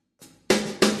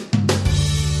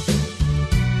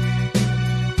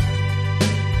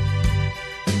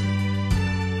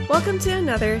Welcome to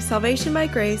another Salvation by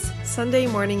Grace Sunday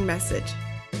morning message.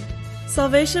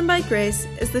 Salvation by Grace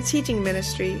is the teaching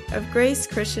ministry of Grace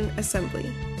Christian Assembly,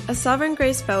 a Sovereign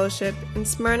Grace Fellowship in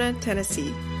Smyrna,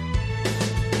 Tennessee.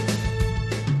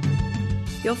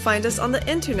 You'll find us on the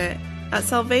internet at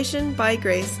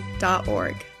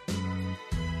salvationbygrace.org.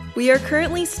 We are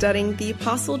currently studying the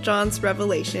Apostle John's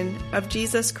revelation of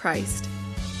Jesus Christ.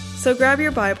 So grab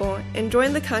your Bible and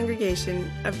join the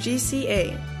congregation of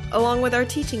GCA along with our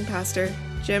teaching pastor,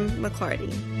 Jim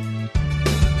McClarty.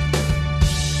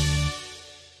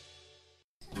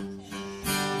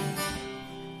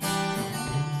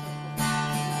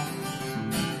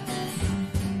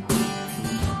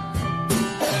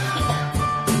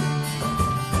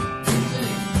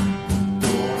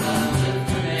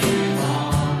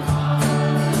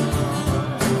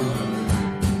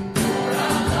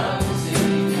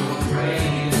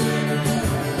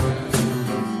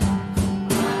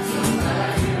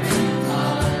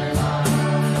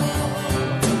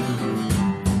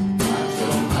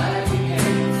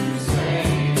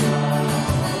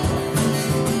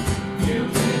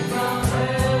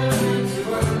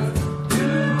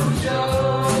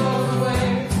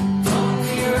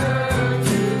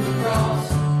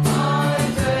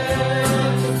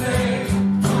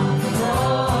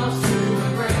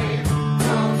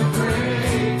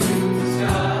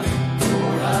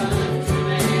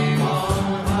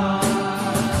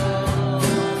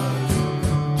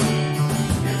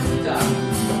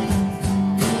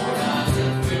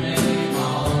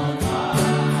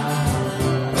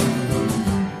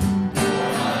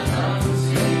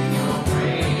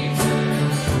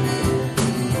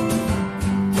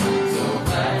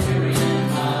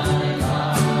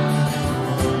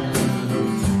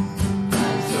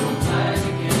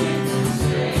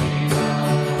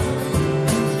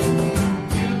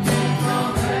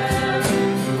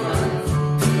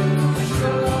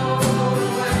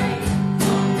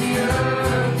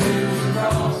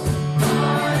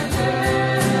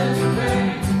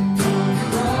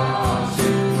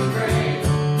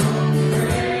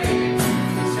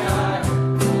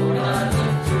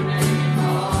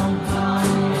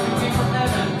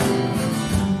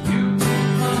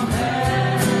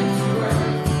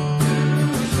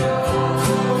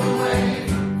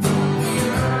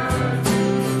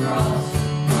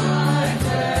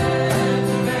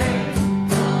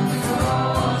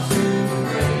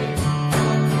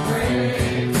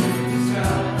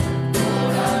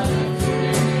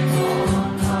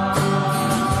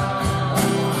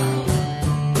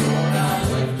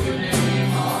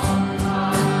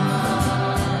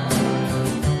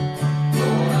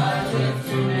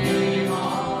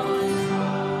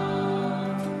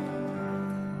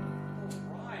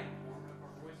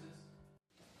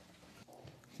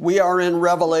 We are in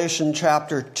Revelation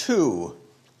chapter 2.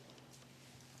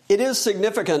 It is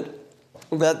significant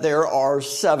that there are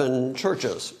 7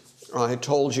 churches. I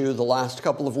told you the last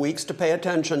couple of weeks to pay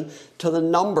attention to the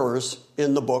numbers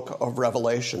in the book of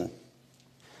Revelation,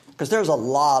 because there's a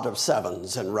lot of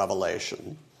 7s in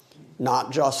Revelation.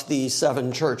 Not just these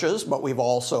 7 churches, but we've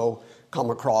also come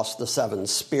across the 7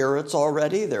 spirits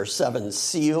already. There's 7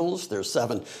 seals, there's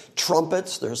 7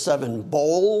 trumpets, there's 7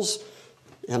 bowls.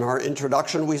 In our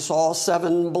introduction, we saw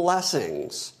 7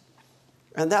 blessings.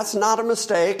 And that's not a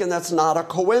mistake, and that's not a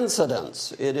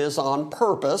coincidence. It is on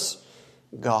purpose.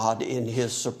 God, in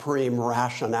his supreme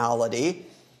rationality,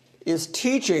 is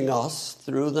teaching us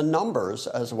through the numbers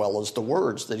as well as the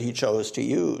words that he chose to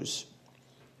use.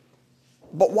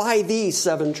 But why these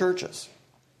 7 churches?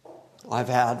 I've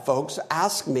had folks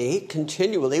ask me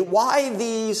continually, why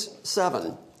these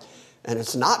 7? And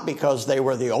it's not because they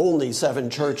were the only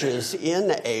 7 churches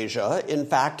in Asia. In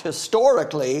fact,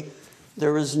 historically,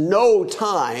 there is no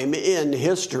time in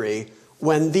history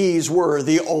when these were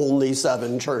the only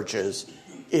 7 churches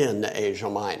in Asia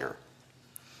Minor.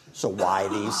 So why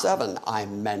these 7? I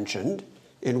mentioned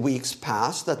in weeks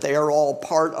past that they are all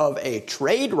part of a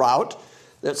trade route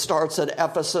that starts at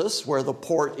Ephesus, where the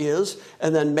port is,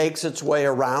 and then makes its way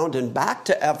around and back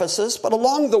to Ephesus. But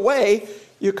along the way,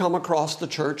 you come across the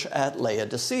church at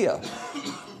Laodicea.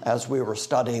 As we were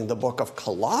studying the book of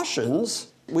Colossians,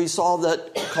 we saw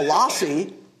that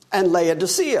Colossae and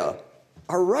Laodicea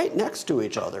are right next to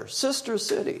each other, sister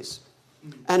cities.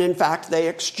 And in fact, they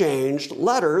exchanged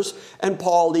letters, and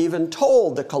Paul even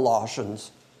told the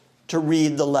Colossians to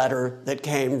read the letter that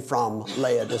came from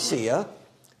Laodicea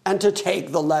and to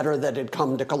take the letter that had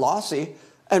come to Colossae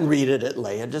and read it at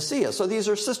Laodicea. So these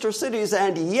are sister cities,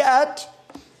 and yet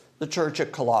the church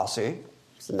at Colossae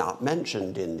is not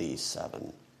mentioned in these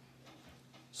 7.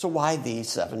 So why these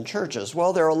 7 churches?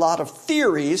 Well, there are a lot of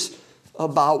theories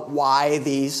about why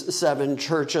these 7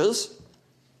 churches.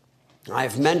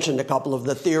 I've mentioned a couple of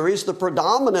the theories. The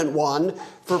predominant one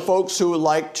for folks who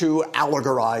like to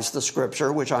allegorize the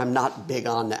Scripture, which I'm not big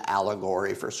on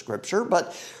allegory for Scripture,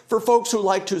 but for folks who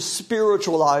like to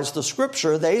spiritualize the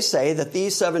Scripture, they say that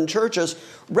these 7 churches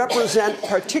represent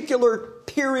particular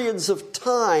periods of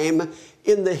time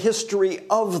in the history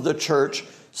of the church,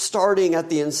 starting at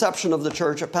the inception of the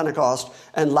church at Pentecost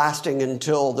and lasting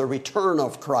until the return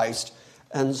of Christ.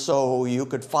 And so you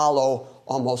could follow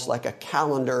almost like a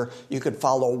calendar. You could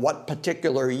follow what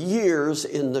particular years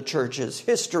in the church's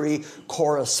history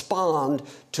correspond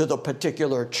to the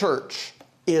particular church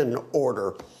in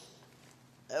order.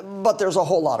 But there's a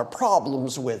whole lot of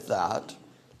problems with that.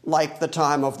 Like the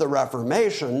time of the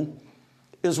Reformation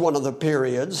is one of the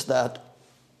periods that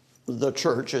the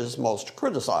church is most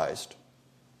criticized.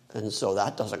 And so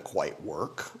that doesn't quite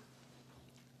work.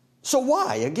 So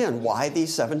why? Again, why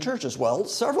these 7 churches? Well,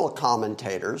 several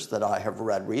commentators that I have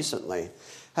read recently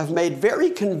have made very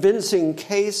convincing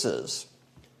cases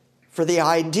for the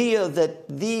idea that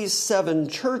these 7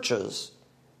 churches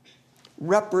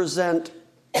represent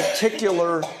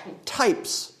particular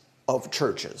types of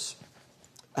churches.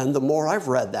 And the more I've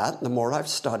read that, the more I've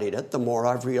studied it, the more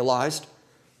I've realized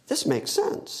this makes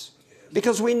sense.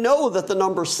 Because we know that the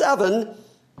number 7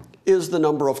 is the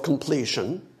number of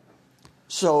completion.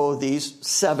 So these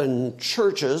 7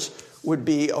 churches would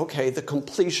be, okay, the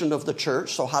completion of the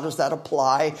church. So how does that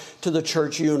apply to the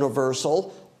church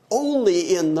universal?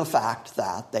 Only in the fact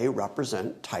that they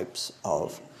represent types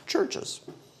of churches.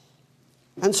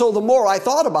 And so the more I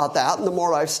thought about that and the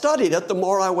more I studied it, the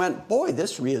more I went, boy,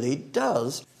 this really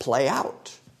does play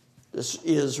out. This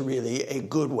is really a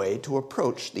good way to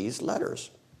approach these letters.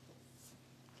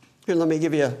 Here, let me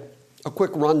give you a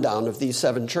quick rundown of these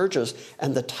 7 churches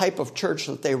and the type of church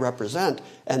that they represent,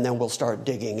 and then we'll start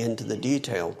digging into the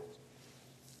detail.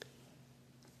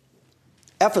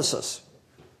 Ephesus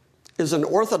is an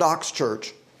Orthodox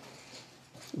church,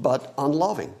 but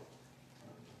unloving.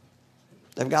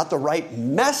 They've got the right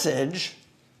message,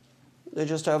 they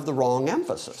just have the wrong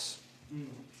emphasis.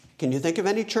 Can you think of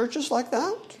any churches like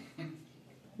that?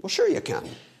 Well, sure you can,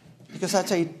 because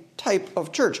that's a type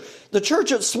of church. The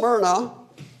church at Smyrna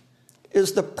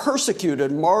is the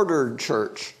persecuted, martyred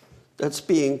church that's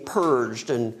being purged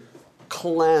and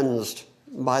cleansed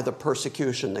by the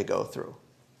persecution they go through.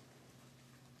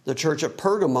 The church at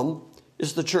Pergamum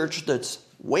is the church that's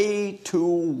way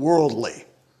too worldly,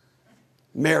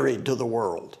 married to the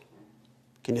world.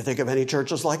 Can you think of any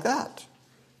churches like that?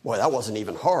 Boy, that wasn't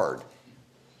even hard.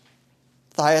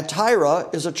 Thyatira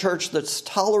is a church that's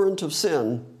tolerant of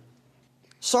sin.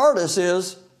 Sardis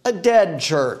is a dead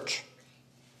church.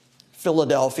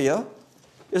 Philadelphia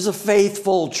is a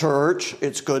faithful church.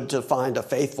 It's good to find a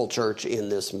faithful church in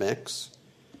this mix.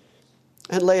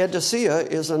 And Laodicea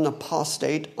is an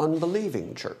apostate,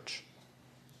 unbelieving church.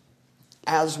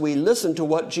 As we listen to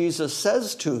what Jesus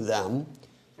says to them,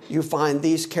 you find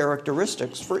these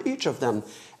characteristics for each of them.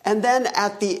 And then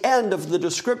at the end of the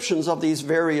descriptions of these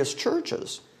various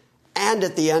churches, and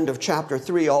at the end of chapter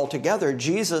 3 altogether,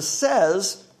 Jesus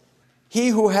says, "He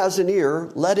who has an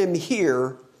ear, let him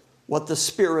hear what the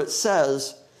Spirit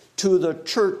says to the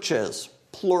churches,"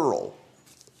 plural.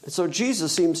 And so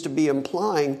Jesus seems to be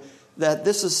implying that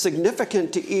this is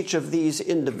significant to each of these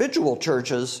individual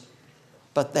churches,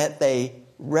 but that they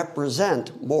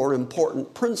represent more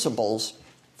important principles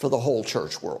for the whole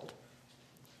church world.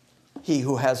 He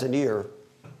who has an ear,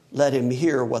 let him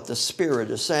hear what the Spirit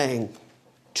is saying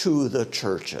to the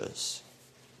churches.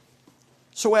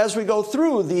 So as we go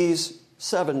through these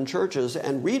 7 churches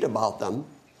and read about them,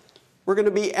 we're going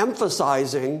to be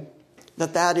emphasizing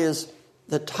that that is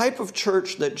the type of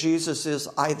church that Jesus is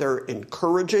either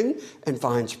encouraging and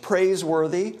finds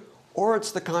praiseworthy, or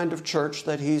it's the kind of church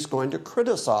that he's going to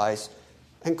criticize,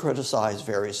 and criticize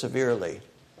very severely.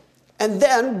 And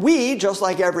then we, just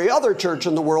like every other church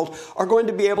in the world, are going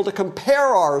to be able to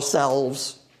compare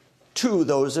ourselves to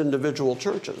those individual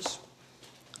churches.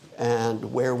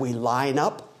 And where we line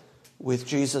up with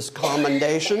Jesus'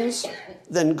 commendations,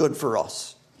 then good for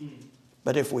us.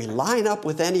 But if we line up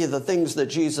with any of the things that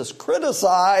Jesus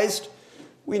criticized,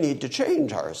 we need to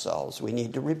change ourselves. We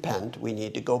need to repent. We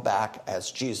need to go back, as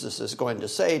Jesus is going to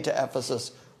say to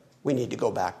Ephesus, we need to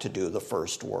go back to do the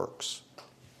first works.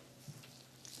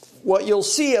 What you'll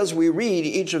see as we read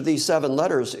each of these 7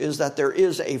 letters is that there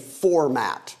is a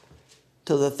format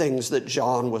to the things that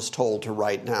John was told to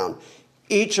write down.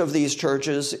 Each of these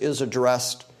churches is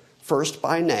addressed first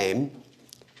by name,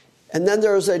 and then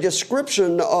there's a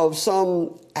description of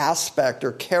some aspect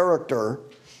or character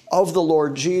of the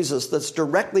Lord Jesus that's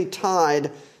directly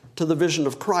tied to to the vision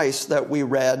of Christ that we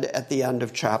read at the end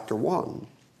of chapter 1.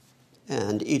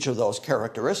 And each of those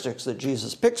characteristics that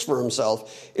Jesus picks for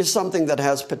himself is something that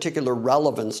has particular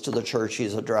relevance to the church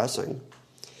he's addressing.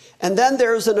 And then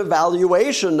there's an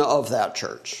evaluation of that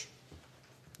church.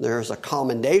 There's a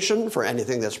commendation for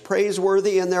anything that's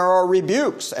praiseworthy, and there are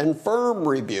rebukes and firm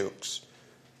rebukes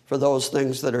for those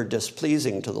things that are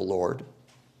displeasing to the Lord.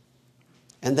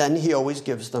 And then he always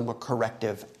gives them a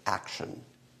corrective action.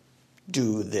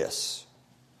 Do this.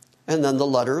 And then the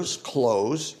letters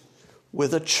close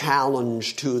with a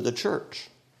challenge to the church.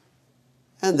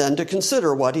 And then to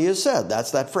consider what he has said.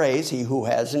 That's that phrase, he who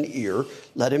has an ear,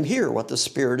 let him hear what the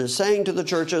Spirit is saying to the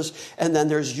churches. And then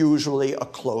there's usually a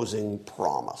closing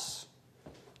promise.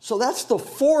 So that's the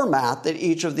format that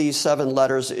each of these 7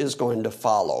 letters is going to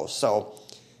follow. So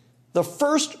the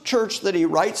first church that he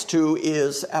writes to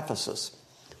is Ephesus.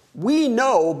 We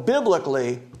know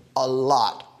biblically a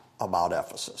lot about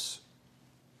Ephesus.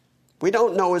 We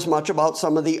don't know as much about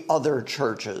some of the other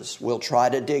churches. We'll try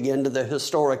to dig into the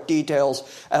historic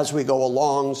details as we go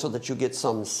along so that you get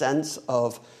some sense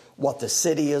of what the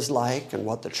city is like and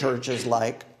what the church is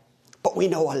like. But we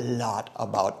know a lot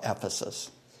about Ephesus.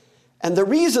 And the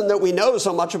reason that we know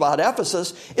so much about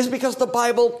Ephesus is because the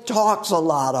Bible talks a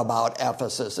lot about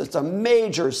Ephesus. It's a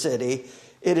major city.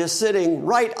 It is sitting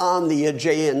right on the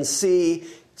Aegean Sea,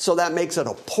 so that makes it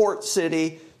a port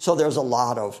city. So there's a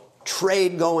lot of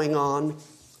trade going on.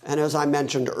 And as I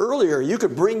mentioned earlier, you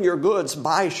could bring your goods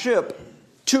by ship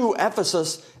to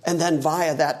Ephesus and then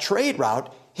via that trade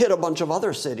route hit a bunch of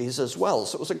other cities as well.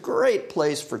 So it was a great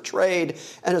place for trade.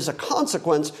 And as a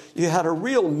consequence, you had a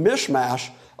real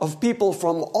mishmash of people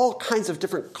from all kinds of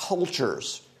different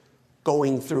cultures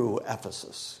going through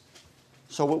Ephesus.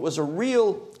 So it was a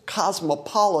real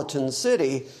cosmopolitan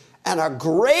city and a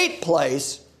great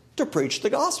place to preach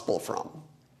the gospel from.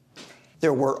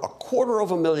 There were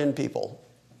 250,000 people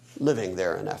living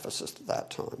there in Ephesus at that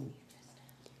time.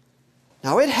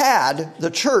 Now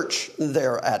the church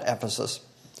there at Ephesus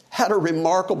had a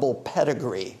remarkable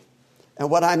pedigree. And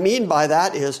what I mean by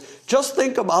that is just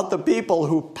think about the people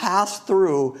who passed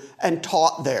through and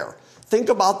taught there. Think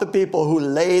about the people who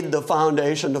laid the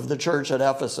foundation of the church at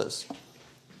Ephesus.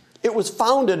 It was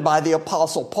founded by the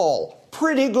Apostle Paul.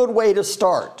 Pretty good way to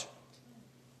start.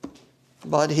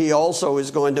 But he also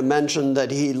is going to mention that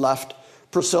he left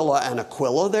Priscilla and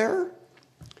Aquila there.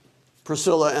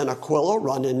 Priscilla and Aquila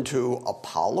run into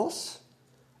Apollos.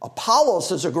 Apollos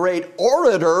is a great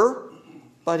orator,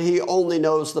 but he only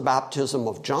knows the baptism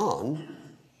of John.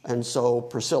 And so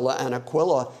Priscilla and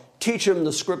Aquila teach him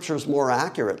the scriptures more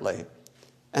accurately.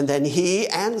 And then he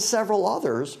and several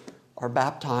others are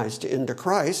baptized into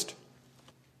Christ.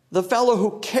 The fellow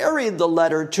who carried the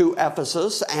letter to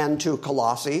Ephesus and to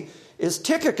Colossae is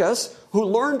Tychicus, who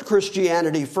learned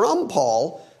Christianity from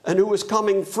Paul and who was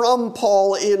coming from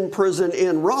Paul in prison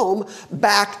in Rome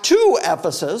back to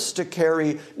Ephesus to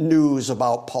carry news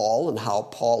about Paul and how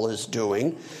Paul is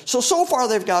doing. So far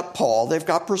they've got Paul, they've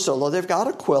got Priscilla, they've got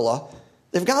Aquila,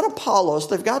 they've got Apollos,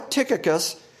 they've got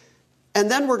Tychicus, and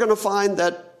then we're going to find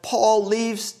that Paul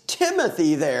leaves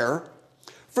Timothy there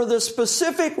for the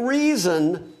specific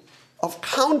reason of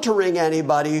countering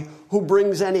anybody who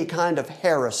brings any kind of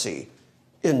heresy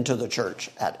into the church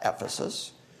at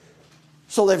Ephesus.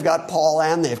 So they've got Paul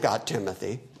and they've got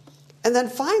Timothy. And then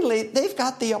finally, they've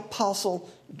got the Apostle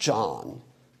John.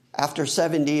 After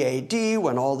 70 AD,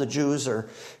 when all the Jews are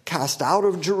cast out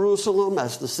of Jerusalem,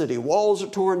 as the city walls are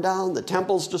torn down, the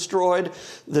temple's destroyed,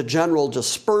 the general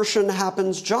dispersion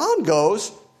happens, John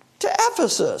goes to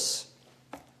Ephesus.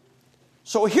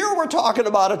 So here we're talking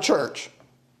about a church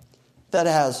that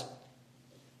has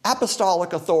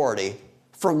apostolic authority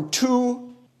from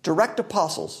 2 direct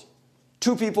apostles,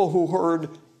 2 people who heard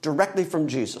directly from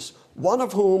Jesus, one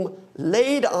of whom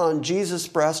laid on Jesus'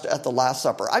 breast at the Last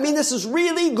Supper. I mean, this is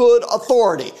really good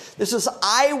authority. This is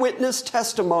eyewitness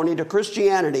testimony to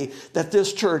Christianity that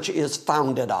this church is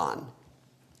founded on.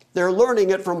 They're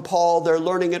learning it from Paul. They're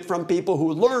learning it from people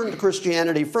who learned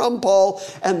Christianity from Paul,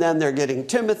 and then they're getting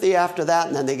Timothy after that,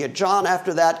 and then they get John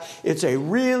after that. It's a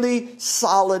really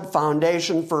solid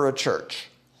foundation for a church.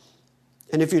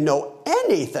 And if you know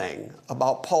anything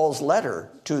about Paul's letter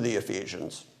to the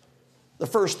Ephesians, the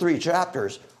first 3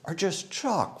 chapters are just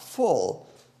chock full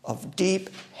of deep,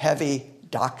 heavy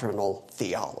doctrinal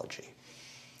theology.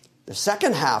 The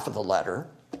second half of the letter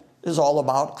is all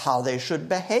about how they should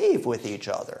behave with each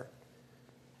other.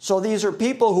 So these are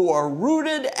people who are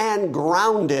rooted and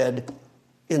grounded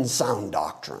in sound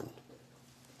doctrine.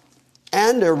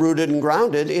 And they're rooted and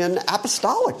grounded in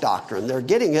apostolic doctrine. They're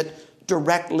getting it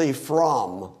directly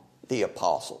from the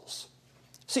apostles.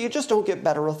 So you just don't get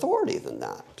better authority than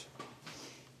that.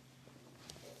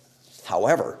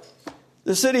 However,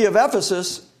 the city of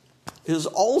Ephesus is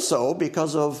also,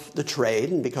 because of the trade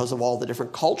and because of all the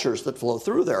different cultures that flow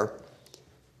through there,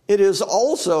 it is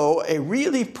also a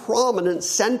really prominent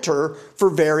center for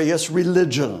various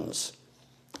religions.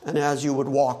 And as you would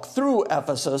walk through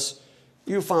Ephesus,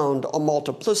 you found a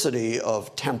multiplicity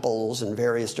of temples and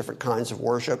various different kinds of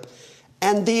worship.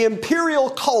 And the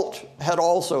imperial cult had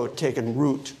also taken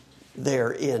root there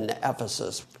in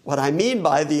Ephesus. What I mean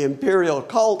by the imperial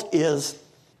cult is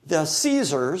the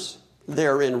Caesars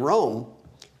there in Rome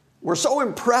were so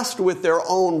impressed with their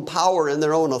own power and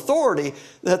their own authority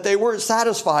that they weren't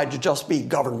satisfied to just be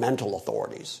governmental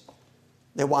authorities.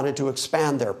 They wanted to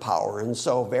expand their power, and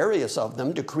so various of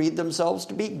them decreed themselves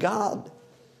to be God.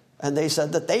 And they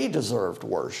said that they deserved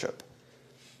worship.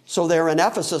 So there in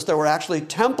Ephesus, there were actually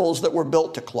temples that were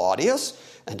built to Claudius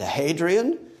and to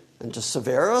Hadrian and to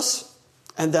Severus,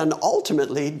 and then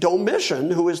ultimately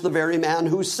Domitian, who is the very man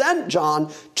who sent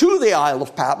John to the Isle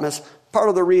of Patmos. Part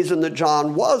of the reason that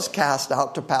John was cast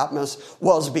out to Patmos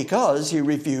was because he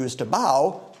refused to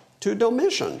bow to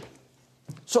Domitian.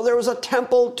 So there was a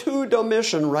temple to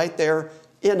Domitian right there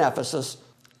in Ephesus,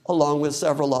 along with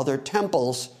several other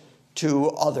temples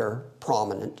to other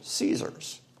prominent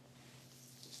Caesars.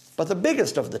 But the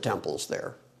biggest of the temples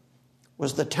there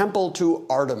was the temple to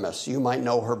Artemis. You might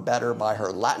know her better by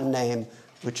her Latin name,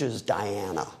 which is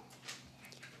Diana.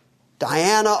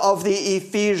 Diana of the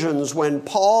Ephesians, when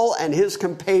Paul and his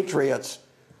compatriots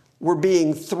were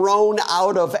being thrown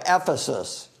out of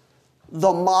Ephesus,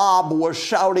 the mob was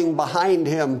shouting behind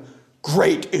him,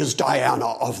 "Great is Diana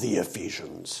of the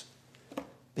Ephesians,"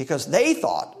 because they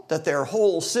thought that their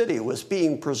whole city was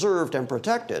being preserved and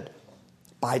protected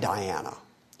by Diana.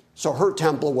 So her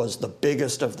temple was the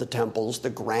biggest of the temples, the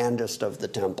grandest of the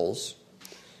temples.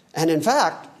 And in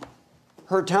fact,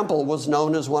 her temple was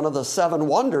known as one of the 7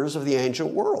 wonders of the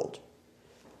ancient world.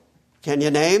 Can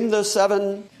you name the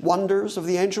 7 wonders of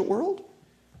the ancient world?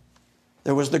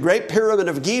 There was the Great Pyramid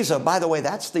of Giza. By the way,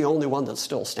 that's the only one that's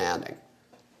still standing.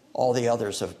 All the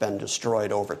others have been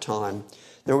destroyed over time.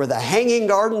 There were the Hanging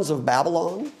Gardens of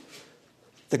Babylon,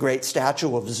 the great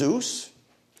statue of Zeus,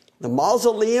 the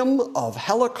Mausoleum of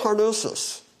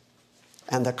Halicarnassus,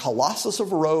 and the Colossus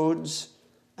of Rhodes,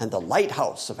 and the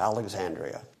Lighthouse of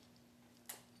Alexandria.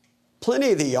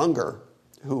 Pliny the Younger,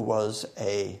 who was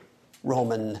a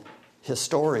Roman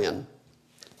historian,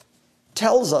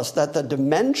 tells us that the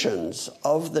dimensions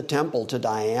of the temple to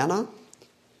Diana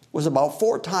was about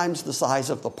 4 times the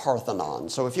size of the Parthenon.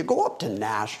 So if you go up to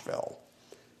Nashville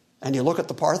and you look at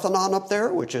the Parthenon up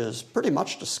there, which is pretty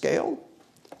much to scale,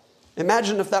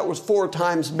 imagine if that was 4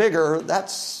 times bigger.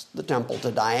 That's the temple to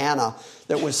Diana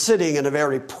that was sitting in a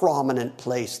very prominent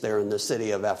place there in the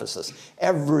city of Ephesus.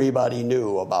 Everybody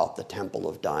knew about the temple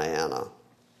of Diana.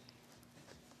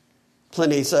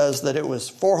 Pliny says that it was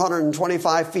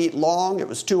 425 feet long, it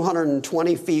was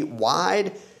 220 feet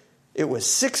wide, it was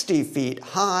 60 feet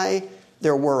high,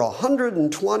 there were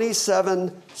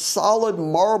 127 solid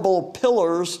marble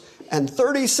pillars, and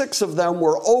 36 of them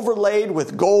were overlaid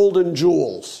with gold and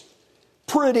jewels.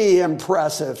 Pretty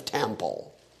impressive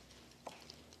temple.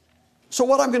 So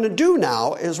what I'm going to do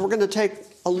now is we're going to take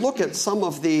a look at some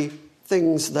of the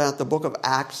things that the book of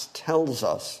Acts tells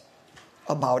us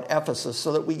about Ephesus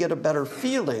so that we get a better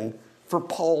feeling for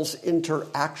Paul's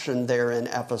interaction there in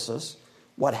Ephesus,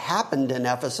 what happened in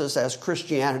Ephesus as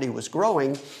Christianity was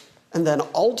growing, and then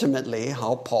ultimately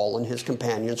how Paul and his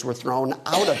companions were thrown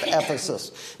out of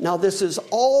Ephesus. Now this is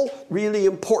all really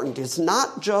important. It's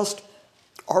not just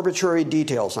arbitrary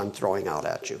details I'm throwing out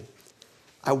at you.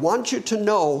 I want you to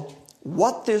know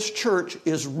what this church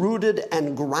is rooted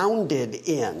and grounded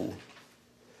in,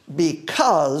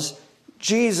 because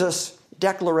Jesus'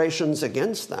 declarations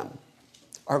against them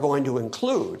are going to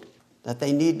include that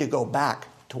they need to go back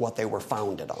to what they were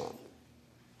founded on,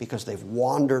 because they've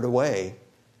wandered away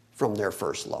from their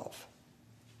first love.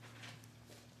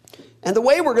 And the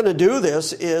way we're going to do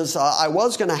this is I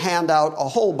was going to hand out a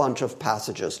whole bunch of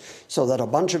passages so that a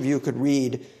bunch of you could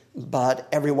read, but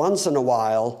every once in a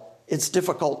while it's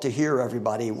difficult to hear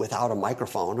everybody without a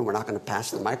microphone, and we're not going to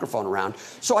pass the microphone around.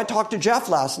 So I talked to Jeff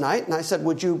last night, and I said,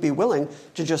 would you be willing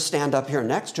to just stand up here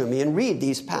next to me and read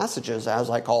these passages as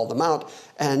I call them out?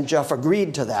 And Jeff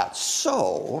agreed to that.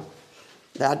 So,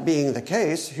 that being the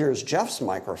case, here's Jeff's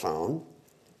microphone.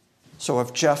 So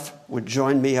if Jeff would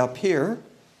join me up here.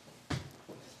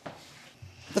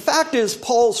 The fact is,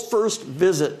 Paul's first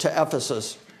visit to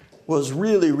Ephesus was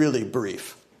really, really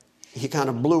brief. He kind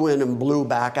of blew in and blew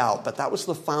back out, but that was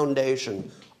the foundation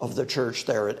of the church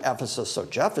there at Ephesus. So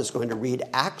Jeff is going to read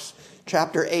Acts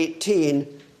chapter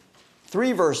 18,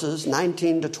 3 verses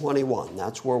 19 to 21.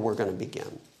 That's where we're going to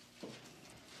begin.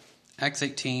 Acts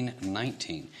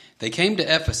 18:19. They came to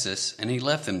Ephesus, and he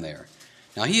left them there.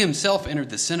 Now he himself entered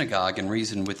the synagogue and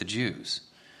reasoned with the Jews.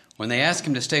 When they asked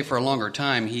him to stay for a longer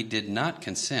time, he did not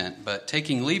consent, but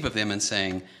taking leave of them and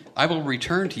saying, I will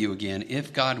return to you again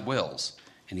if God wills.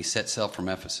 And he set sail from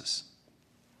Ephesus.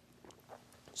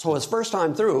 So his first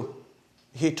time through,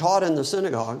 he taught in the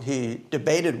synagogue, he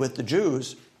debated with the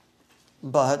Jews,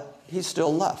 but he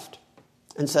still left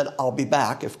and said, I'll be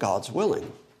back if God's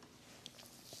willing.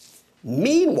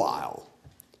 Meanwhile,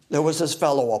 there was his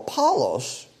fellow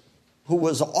Apollos, who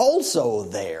was also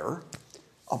there.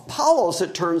 Apollos,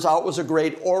 it turns out, was a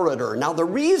great orator. Now, the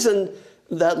reason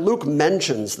that Luke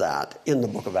mentions that in the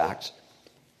book of Acts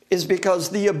is because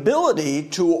the ability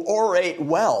to orate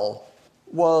well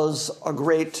was a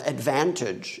great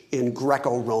advantage in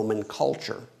Greco-Roman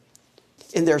culture,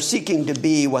 in their seeking to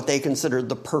be what they considered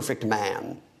the perfect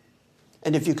man.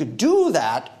 And if you could do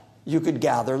that, you could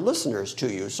gather listeners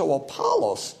to you. So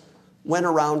Apollos went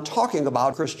around talking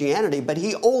about Christianity, but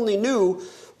he only knew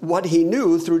what he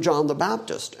knew through John the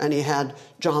Baptist, and he had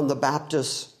John the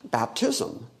Baptist's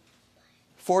baptism.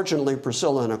 Fortunately,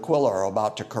 Priscilla and Aquila are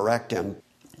about to correct him.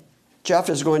 Jeff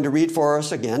is going to read for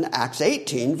us again Acts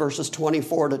 18, verses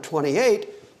 24 to 28,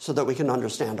 so that we can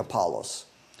understand Apollos.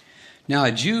 Now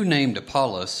a Jew named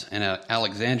Apollos, an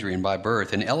Alexandrian by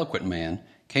birth, an eloquent man,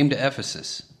 came to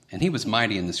Ephesus, and he was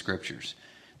mighty in the Scriptures.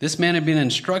 This man had been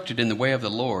instructed in the way of the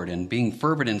Lord, and being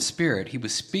fervent in spirit, he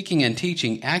was speaking and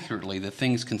teaching accurately the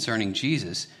things concerning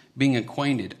Jesus, being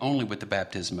acquainted only with the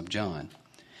baptism of John.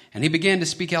 And he began to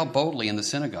speak out boldly in the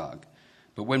synagogue.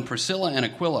 But when Priscilla and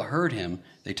Aquila heard him,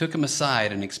 they took him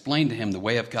aside and explained to him the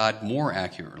way of God more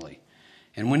accurately.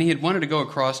 And when he had wanted to go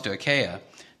across to Achaia,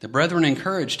 the brethren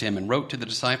encouraged him and wrote to the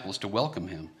disciples to welcome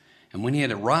him. And when he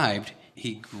had arrived,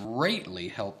 he greatly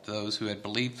helped those who had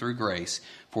believed through grace,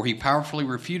 for he powerfully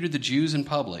refuted the Jews in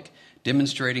public,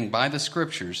 demonstrating by the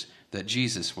Scriptures that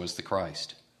Jesus was the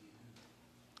Christ.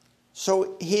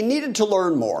 So he needed to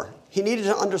learn more. He needed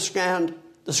to understand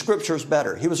the Scriptures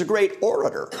better. He was a great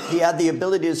orator. He had the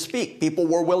ability to speak. People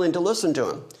were willing to listen to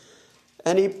him.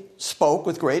 And he spoke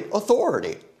with great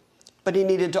authority. But he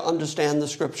needed to understand the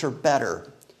Scripture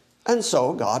better. And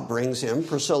so God brings him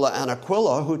Priscilla and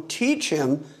Aquila, who teach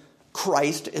him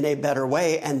Christ in a better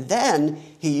way, and then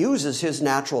he uses his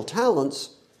natural talents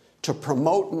to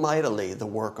promote mightily the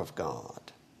work of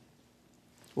God.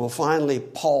 Well, finally,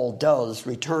 Paul does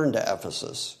return to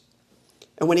Ephesus.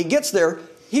 And when he gets there,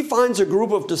 he finds a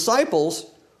group of disciples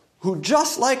who,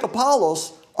 just like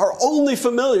Apollos, are only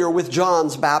familiar with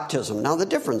John's baptism. Now, the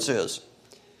difference is,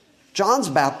 John's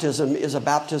baptism is a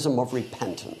baptism of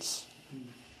repentance.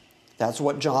 That's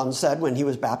what John said when he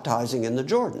was baptizing in the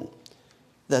Jordan,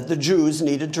 that the Jews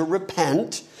needed to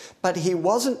repent, but he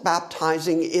wasn't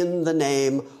baptizing in the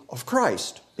name of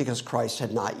Christ, because Christ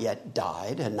had not yet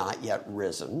died, had not yet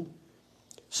risen.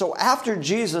 So after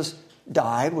Jesus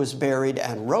died, was buried,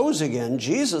 and rose again,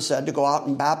 Jesus said to go out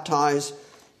and baptize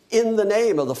in the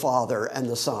name of the Father and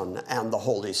the Son and the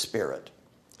Holy Spirit.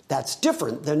 That's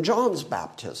different than John's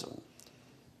baptism.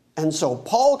 And so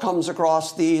Paul comes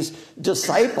across these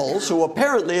disciples who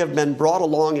apparently have been brought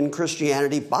along in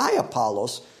Christianity by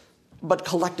Apollos, but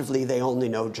collectively they only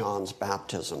know John's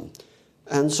baptism.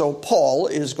 And so Paul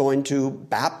is going to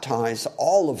baptize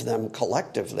all of them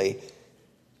collectively.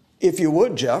 If you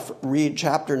would, Jeff, read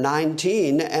chapter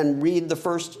 19 and read the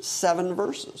first 7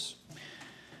 verses.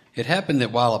 It happened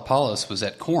that while Apollos was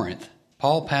at Corinth,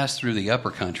 Paul passed through the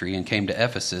upper country and came to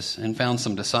Ephesus and found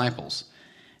some disciples.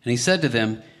 And he said to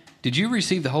them, "Did you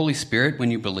receive the Holy Spirit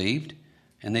when you believed?"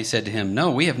 And they said to him,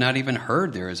 "No, we have not even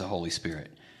heard there is a Holy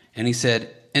Spirit." And he said,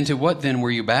 "Into what then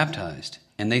were you baptized?"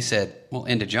 And they said, "Well,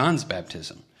 into John's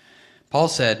baptism." Paul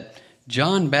said,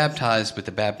 "John baptized with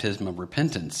the baptism of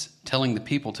repentance, telling the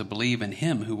people to believe in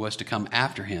him who was to come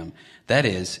after him, that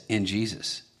is, in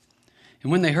Jesus."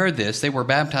 And when they heard this, they were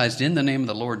baptized in the name of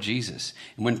the Lord Jesus.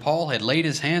 And when Paul had laid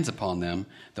his hands upon them,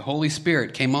 the Holy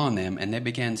Spirit came on them, and they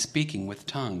began speaking with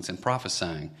tongues and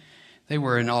prophesying. They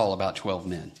were in all about 12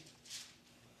 men.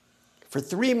 For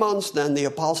 3 months then, the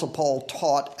Apostle Paul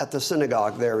taught at the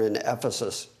synagogue there in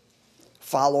Ephesus,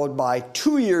 followed by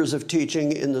 2 years of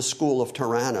teaching in the school of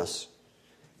Tyrannus.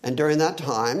 And during that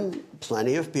time,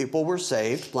 plenty of people were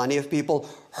saved. Plenty of people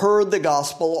heard the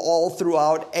gospel all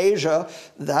throughout Asia.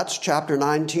 That's chapter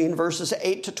 19, verses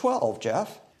 8 to 12,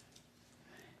 Jeff.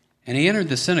 And he entered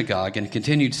the synagogue and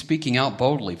continued speaking out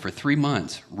boldly for 3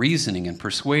 months, reasoning and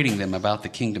persuading them about the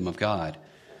kingdom of God.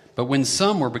 But when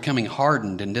some were becoming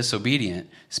hardened and disobedient,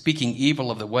 speaking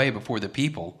evil of the way before the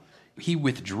people, he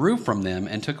withdrew from them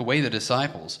and took away the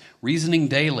disciples, reasoning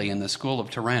daily in the school of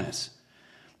Tyrannus.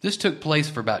 This took place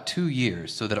for about 2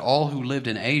 years, so that all who lived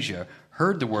in Asia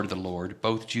heard the word of the Lord,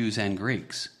 both Jews and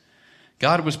Greeks.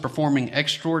 God was performing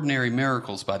extraordinary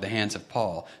miracles by the hands of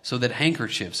Paul, so that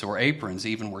handkerchiefs or aprons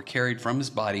even were carried from his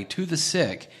body to the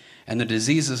sick, and the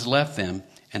diseases left them,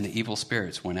 and the evil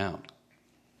spirits went out.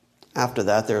 After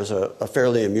that, there's a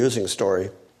fairly amusing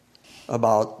story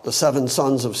about the 7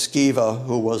 sons of Sceva,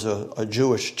 who was a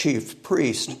Jewish chief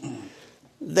priest.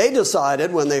 They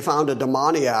decided when they found a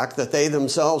demoniac that they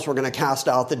themselves were going to cast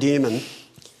out the demon,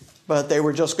 but they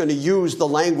were just going to use the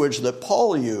language that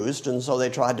Paul used, and so they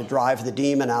tried to drive the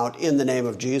demon out in the name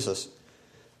of Jesus.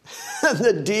 And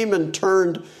the demon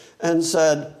turned and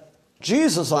said,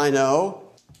 "Jesus I know,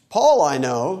 Paul I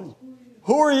know,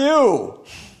 who are you?"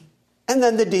 And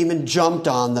then the demon jumped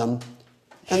on them,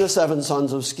 and the 7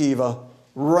 sons of Sceva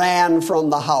ran from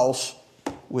the house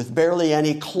with barely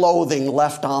any clothing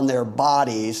left on their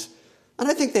bodies. And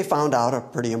I think they found out a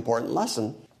pretty important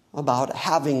lesson about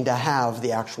having to have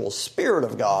the actual Spirit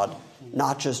of God,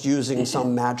 not just using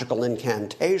some magical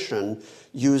incantation,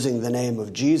 using the name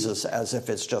of Jesus as if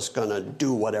it's just going to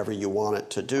do whatever you want it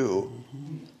to do.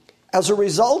 As a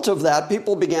result of that,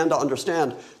 people began to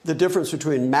understand the difference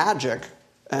between magic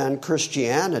and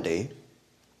Christianity,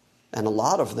 and a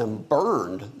lot of them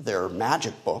burned their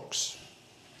magic books.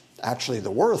 Actually,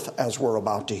 the worth, as we're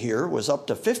about to hear, was up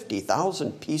to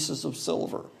 50,000 pieces of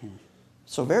silver.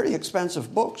 So very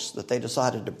expensive books that they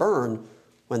decided to burn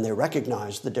when they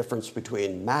recognized the difference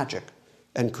between magic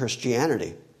and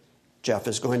Christianity. Jeff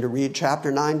is going to read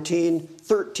chapter 19,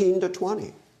 13 to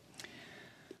 20.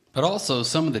 But also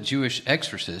some of the Jewish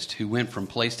exorcists who went from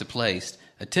place to place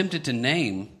attempted to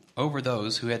name over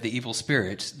those who had the evil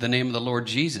spirits the name of the Lord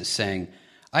Jesus, saying,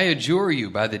 "I adjure you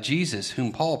by the Jesus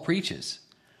whom Paul preaches."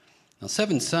 Now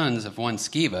 7 sons of one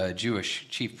Sceva, a Jewish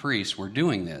chief priest, were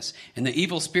doing this, and the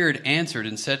evil spirit answered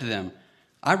and said to them,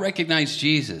 "I recognize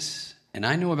Jesus, and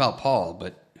I know about Paul,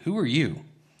 but who are you?"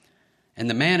 And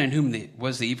the man in whom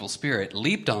was the evil spirit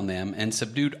leaped on them and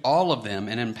subdued all of them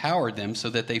and empowered them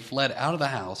so that they fled out of the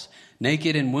house,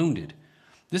 naked and wounded.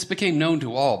 This became known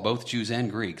to all, both Jews and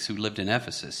Greeks, who lived in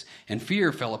Ephesus, and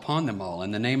fear fell upon them all,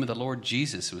 and the name of the Lord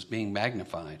Jesus was being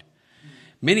magnified.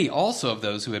 Many also of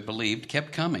those who had believed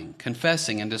kept coming,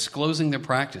 confessing and disclosing their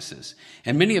practices.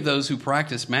 And many of those who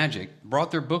practiced magic brought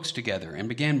their books together and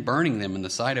began burning them in the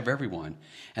sight of everyone.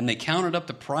 And they counted up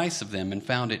the price of them and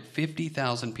found it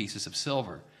 50,000 pieces of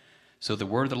silver. So the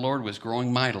word of the Lord was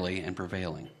growing mightily and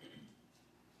prevailing.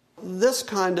 This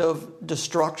kind of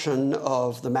destruction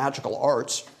of the magical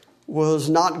arts was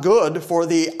not good for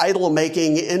the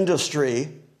idol-making industry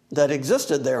that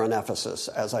existed there in Ephesus.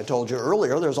 As I told you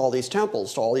earlier, there's all these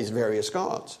temples to all these various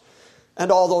gods.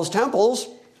 And all those temples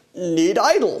need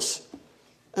idols.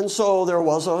 And so there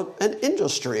was an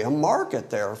industry, a market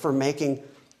there for making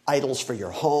idols for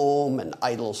your home and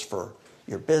idols for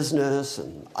your business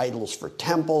and idols for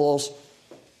temples.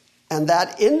 And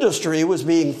that industry was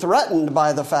being threatened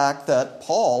by the fact that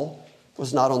Paul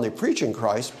was not only preaching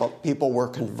Christ, but people were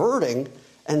converting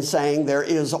and saying there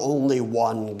is only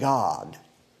one God.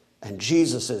 And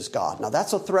Jesus is God. Now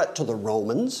that's a threat to the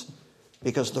Romans,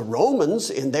 because the Romans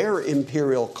in their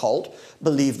imperial cult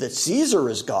believe that Caesar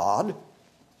is God.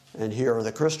 And here are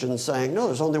the Christians saying, no,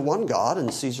 there's only one God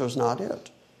and Caesar's not it.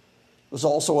 It was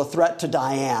also a threat to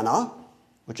Diana,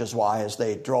 which is why as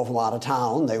they drove him out of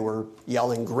town, they were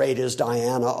yelling, "Great is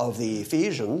Diana of the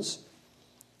Ephesians."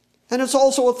 And it's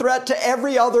also a threat to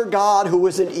every other God who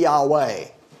isn't Yahweh,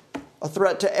 a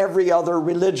threat to every other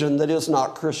religion that is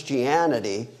not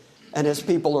Christianity. And as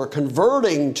people are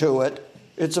converting to it,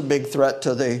 it's a big threat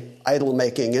to the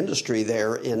idol-making industry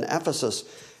there in Ephesus.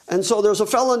 And so there's a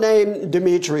fellow named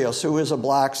Demetrius who is a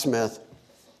blacksmith,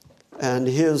 and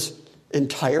his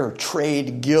entire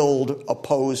trade guild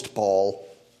opposed Paul,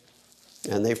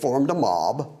 and they formed a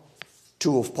mob.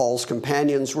 2 of Paul's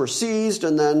companions were seized,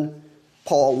 and then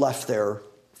Paul left there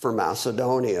for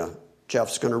Macedonia.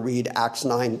 Jeff's going to read Acts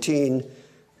 19,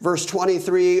 verse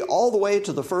 23, all the way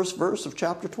to the first verse of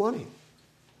chapter 20.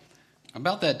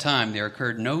 About that time there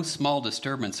occurred no small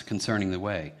disturbance concerning the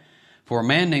way. For a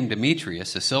man named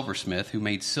Demetrius, a silversmith who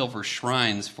made silver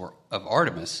shrines of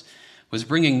Artemis, was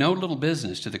bringing no little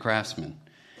business to the craftsmen.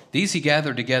 These he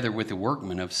gathered together with the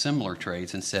workmen of similar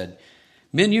trades and said,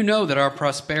 "Men, you know that our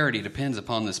prosperity depends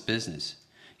upon this business.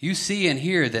 You see and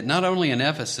hear that not only in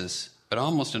Ephesus, but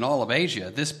almost in all of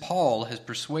Asia, this Paul has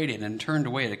persuaded and turned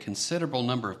away a considerable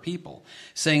number of people,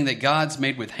 saying that gods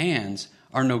made with hands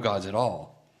are no gods at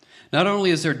all. Not only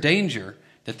is there danger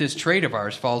that this trade of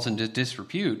ours falls into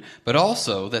disrepute, but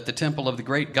also that the temple of the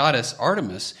great goddess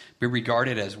Artemis be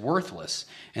regarded as worthless,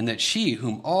 and that she,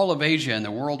 whom all of Asia and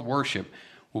the world worship,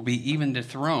 will be even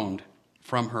dethroned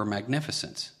from her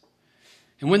magnificence."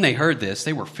 And when they heard this,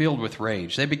 they were filled with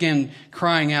rage. They began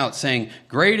crying out, saying,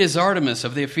 "Great is Artemis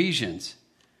of the Ephesians."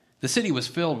 The city was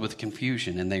filled with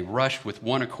confusion, and they rushed with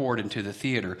one accord into the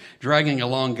theater, dragging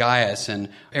along Gaius and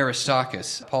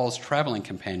Aristarchus, Paul's traveling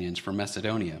companions from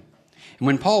Macedonia. And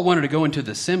when Paul wanted to go into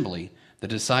the assembly, the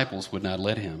disciples would not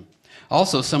let him.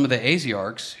 Also, some of the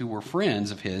Asiarchs, who were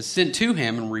friends of his, sent to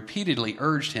him and repeatedly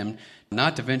urged him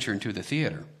not to venture into the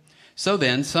theater. So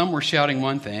then, some were shouting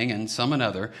one thing and some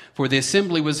another, for the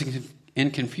assembly was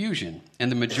in confusion,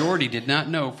 and the majority did not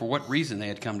know for what reason they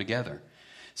had come together.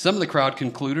 Some of the crowd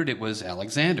concluded it was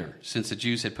Alexander, since the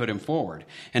Jews had put him forward.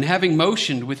 And having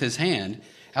motioned with his hand,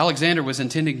 Alexander was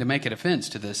intending to make an offense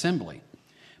to the assembly.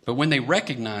 But when they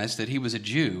recognized that he was a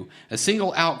Jew, a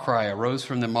single outcry arose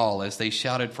from them all as they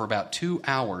shouted for about 2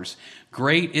 hours,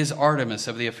 "Great is Artemis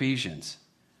of the Ephesians."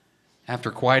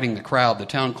 After quieting the crowd, the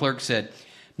town clerk said,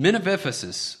 "Men of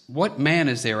Ephesus, what man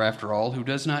is there, after all, who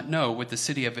does not know what the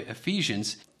city of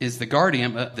Ephesians is the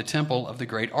guardian of the temple of the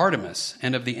great Artemis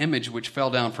and of the image which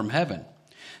fell down from heaven?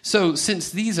 So, since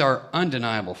these are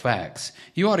undeniable facts,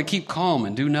 you ought to keep calm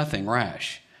and do nothing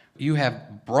rash. You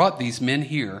have brought these men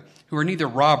here who are neither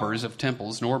robbers of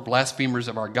temples nor blasphemers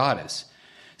of our goddess.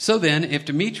 So then, if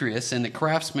Demetrius and the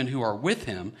craftsmen who are with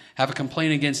him have a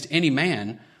complaint against any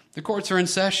man, the courts are in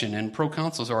session and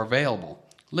proconsuls are available.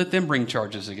 Let them bring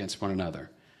charges against one another.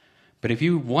 But if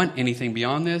you want anything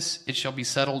beyond this, it shall be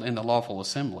settled in the lawful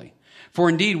assembly. For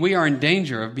indeed we are in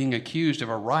danger of being accused of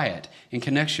a riot in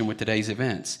connection with today's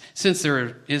events, since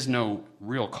there is no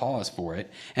real cause for it,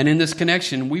 and in this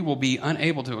connection we will be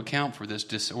unable to account for this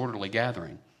disorderly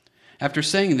gathering." After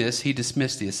saying this, he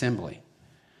dismissed the assembly.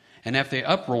 And after the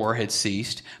uproar had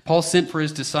ceased, Paul sent for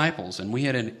his disciples, and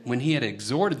when he had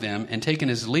exhorted them and taken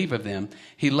his leave of them,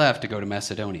 he left to go to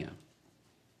Macedonia.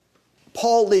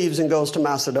 Paul leaves and goes to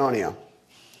Macedonia.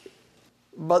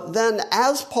 But then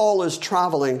as Paul is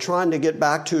traveling, trying to get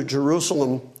back to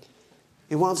Jerusalem,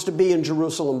 he wants to be in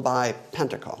Jerusalem by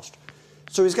Pentecost.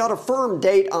 So he's got a firm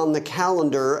date on the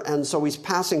calendar, and so he's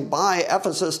passing by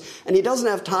Ephesus, and he doesn't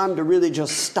have time to really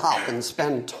just stop and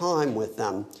spend time with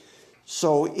them.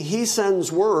 So he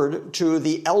sends word to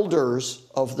the elders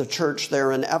of the church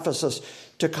there in Ephesus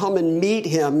to come and meet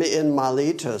him in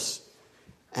Miletus.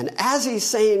 And as he's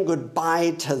saying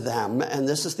goodbye to them, and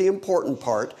this is the important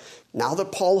part, now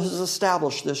that Paul has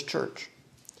established this church,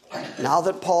 now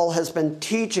that Paul has been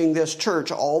teaching this church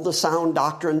all the sound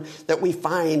doctrine that we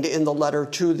find in the letter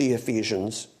to the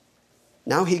Ephesians,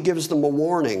 now he gives them a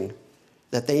warning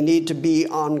that they need to be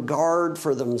on guard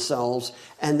for themselves,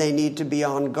 and they need to be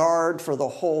on guard for the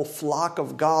whole flock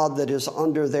of God that is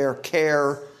under their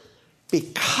care,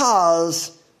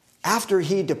 because after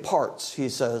he departs, he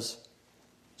says,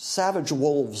 savage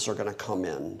wolves are going to come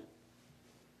in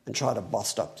and try to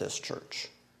bust up this church.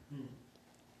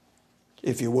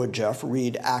 If you would, Jeff,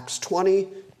 read Acts 20,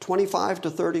 25 to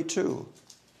 32.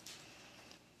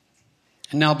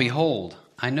 "And now behold,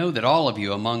 I know that all of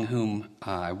you among whom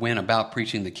I went about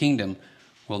preaching the kingdom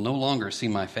will no longer see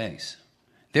my face.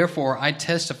 Therefore I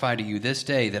testify to you this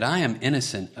day that I am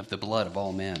innocent of the blood of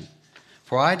all men.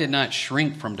 For I did not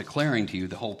shrink from declaring to you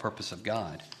the whole purpose of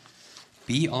God.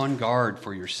 Be on guard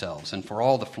for yourselves and for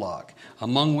all the flock,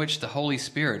 among which the Holy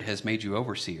Spirit has made you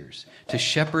overseers, to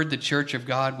shepherd the church of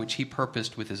God which he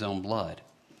purposed with his own blood.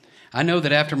 I know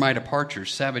that after my departure,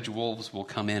 savage wolves will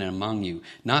come in among you,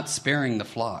 not sparing the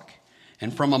flock.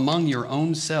 And from among your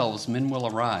own selves men will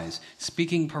arise,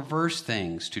 speaking perverse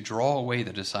things to draw away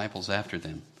the disciples after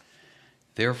them.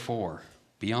 Therefore,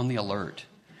 be on the alert,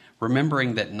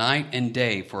 remembering that night and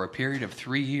day for a period of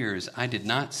 3 years I did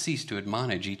not cease to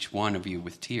admonish each one of you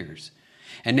with tears.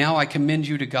 And now I commend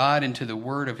you to God and to the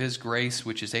word of his grace,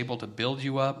 which is able to build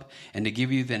you up and to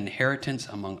give you the inheritance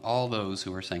among all those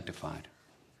who are sanctified."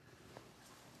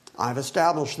 I've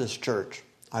established this church.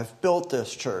 I've built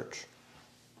this church.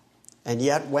 And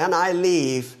yet when I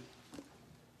leave,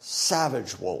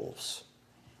 savage wolves.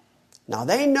 Now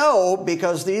they know,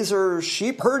 because these are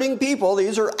sheep herding people,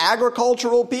 these are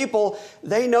agricultural people,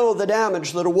 they know the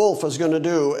damage that a wolf is going to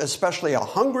do, especially a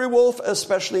hungry wolf,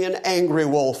 especially an angry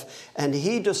wolf. And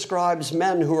he describes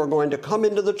men who are going to come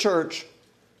into the church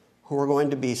who are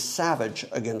going to be savage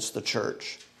against the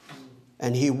church.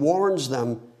 And he warns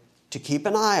them to keep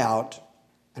an eye out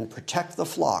and protect the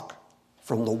flock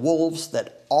from the wolves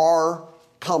that are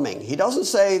coming. He doesn't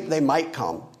say they might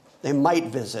come, they might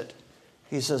visit.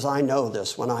 He says, I know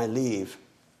this when I leave.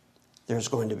 there's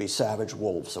going to be savage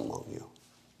wolves among you.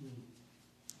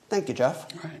 Thank you, Jeff.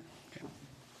 All right. Okay.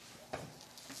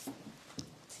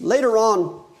 Later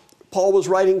on, Paul was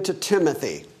writing to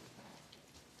Timothy.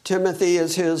 Timothy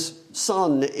is his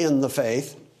son in the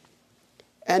faith.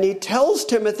 And he tells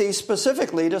Timothy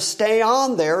specifically to stay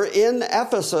on there in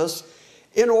Ephesus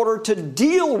in order to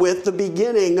deal with the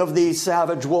beginning of these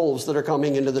savage wolves that are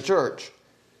coming into the church.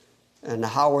 And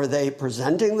how are they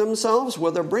presenting themselves?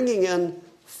 Well, they're bringing in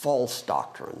false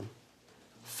doctrine,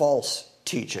 false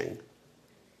teaching.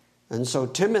 And so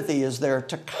Timothy is there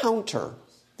to counter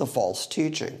the false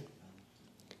teaching.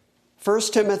 1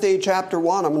 Timothy chapter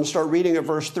 1, I'm going to start reading at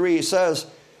verse 3, says,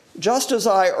 "Just as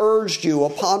I urged you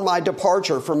upon my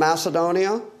departure from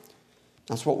Macedonia,"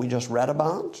 that's what we just read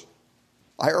about,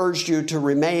 "I urged you to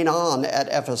remain on at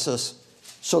Ephesus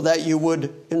so that you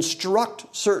would instruct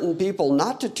certain people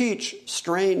not to teach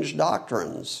strange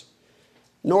doctrines,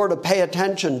 nor to pay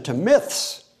attention to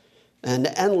myths and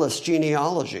endless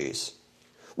genealogies,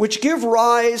 which give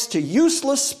rise to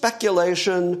useless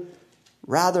speculation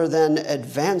rather than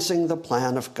advancing the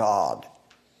plan of God,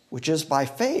 which is by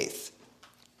faith.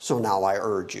 So now I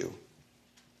urge you.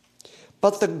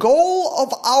 But the goal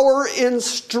of our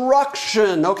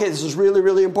instruction," okay, this is really,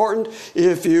 really important.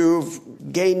 If you've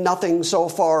gained nothing so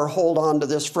far, hold on to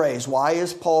this phrase. Why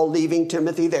is Paul leaving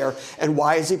Timothy there? And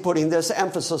why is he putting this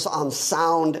emphasis on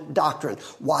sound doctrine?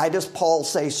 Why does Paul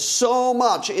say so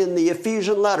much in the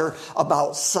Ephesian letter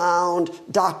about sound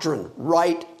doctrine,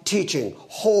 right teaching,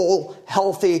 whole,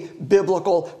 healthy,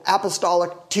 biblical,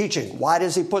 apostolic teaching? Why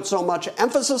does he put so much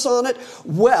emphasis on it?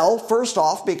 Well, first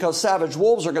off, because savage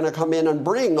wolves are going to come in and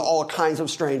bring all kinds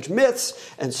of strange myths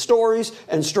and stories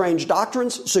and strange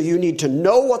doctrines. So you need to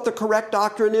know what the correct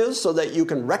doctrine is so that you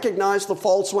can recognize the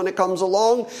false when it comes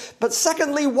along. But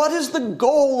secondly, what is the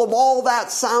goal of all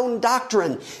that sound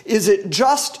doctrine? Is it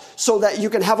just so that you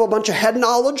can have a bunch of head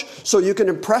knowledge, so you can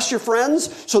impress your friends,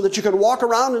 so that you can walk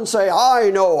around and say, "I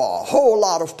know a whole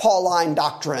lot of Pauline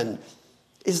doctrine"?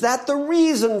 Is that the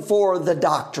reason for the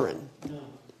doctrine? No.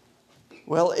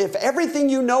 Well, if everything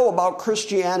you know about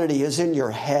Christianity is in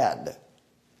your head,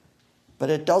 but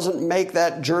it doesn't make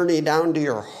that journey down to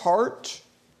your heart,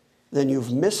 then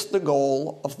you've missed the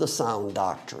goal of the sound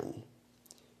doctrine.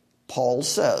 Paul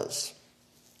says,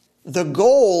 the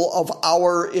goal of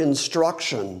our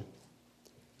instruction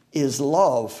is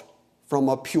love from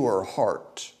a pure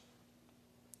heart,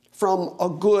 from a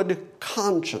good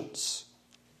conscience,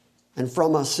 and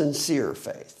from a sincere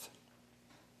faith.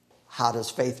 How does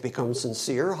faith become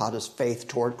sincere? How does faith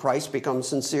toward Christ become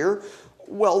sincere?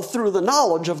 Well, through the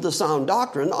knowledge of the sound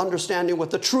doctrine, understanding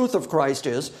what the truth of Christ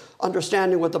is,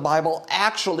 understanding what the Bible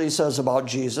actually says about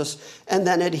Jesus, and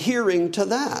then adhering to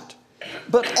that.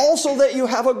 But also that you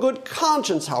have a good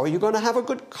conscience. How are you going to have a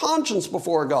good conscience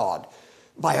before God?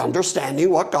 By understanding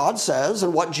what God says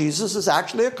and what Jesus has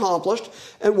actually accomplished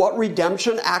and what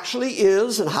redemption actually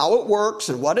is and how it works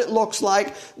and what it looks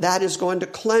like. That is going to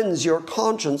cleanse your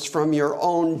conscience from your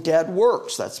own dead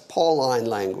works. That's Pauline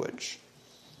language.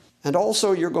 And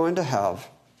also you're going to have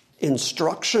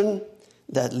instruction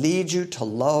that leads you to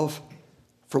love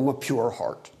from a pure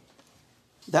heart.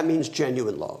 That means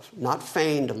genuine love, not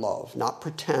feigned love, not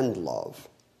pretend love.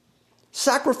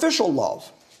 Sacrificial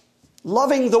love.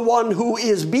 Loving the one who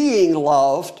is being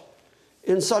loved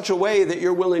in such a way that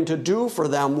you're willing to do for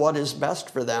them what is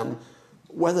best for them,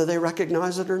 whether they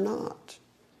recognize it or not.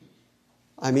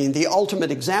 I mean, the ultimate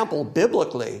example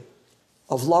biblically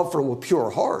of love from a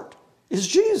pure heart is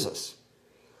Jesus,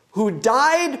 who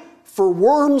died for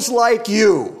worms like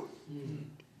you.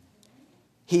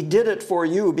 He did it for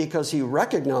you because he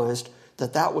recognized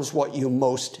that that was what you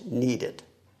most needed.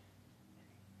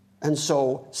 And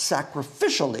so,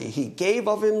 sacrificially, he gave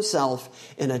of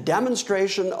himself in a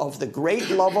demonstration of the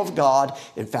great love of God.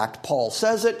 In fact, Paul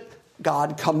says it,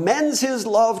 God commends his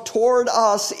love toward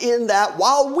us in that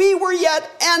while we were yet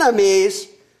enemies,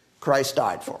 Christ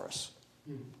died for us.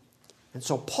 And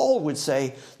so Paul would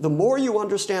say, the more you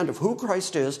understand of who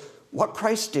Christ is, what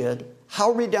Christ did,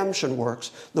 how redemption works,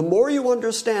 the more you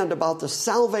understand about the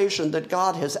salvation that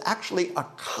God has actually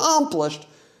accomplished,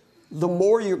 the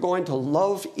more you're going to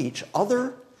love each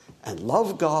other and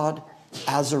love God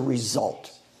as a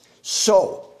result.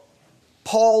 So,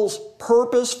 Paul's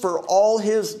purpose for all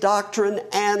his doctrine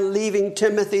and leaving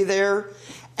Timothy there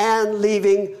and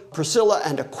leaving Priscilla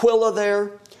and Aquila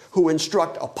there, who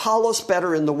instruct Apollos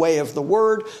better in the way of the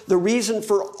word, the reason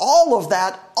for all of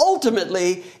that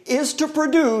ultimately is to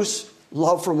produce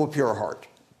love from a pure heart.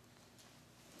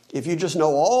 If you just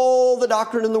know all the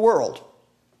doctrine in the world,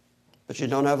 but you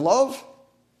don't have love,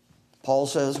 Paul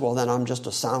says, well, then I'm just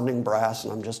a sounding brass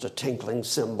and I'm just a tinkling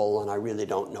cymbal and I really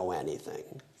don't know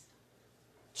anything.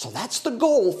 So that's the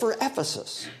goal for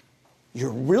Ephesus. You're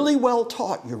really well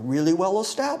taught. You're really well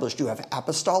established. You have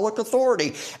apostolic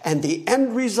authority. And the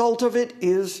end result of it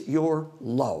is your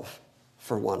love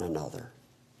for one another.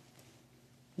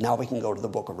 Now we can go to the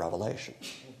book of Revelation.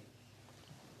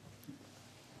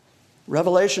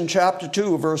 Revelation chapter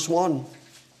 2, verse 1.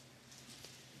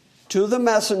 To the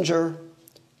messenger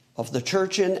of the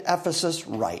church in Ephesus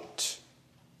write,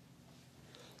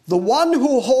 the one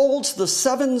who holds the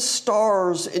 7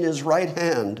 stars in his right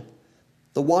hand,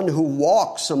 the one who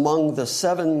walks among the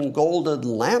 7 golden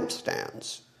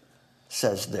lampstands,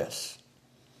 says this.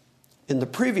 In the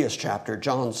previous chapter,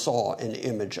 John saw an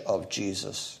image of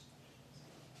Jesus,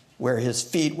 where his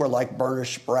feet were like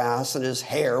burnished brass, and his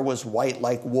hair was white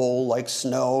like wool, like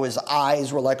snow. His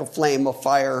eyes were like a flame of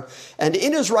fire. And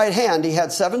in his right hand he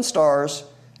had 7 stars.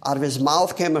 Out of his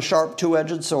mouth came a sharp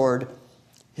 2-edged sword.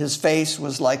 His face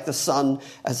was like the sun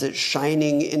as it's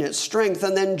shining in its strength.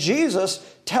 And then Jesus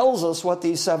tells us what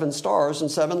these 7 stars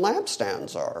and 7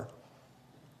 lampstands are.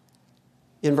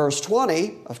 In verse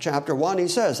 20 of chapter 1, he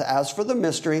says, as for the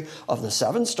mystery of the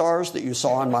 7 stars that you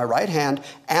saw in my right hand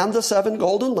and the 7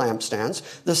 golden lampstands,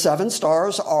 the 7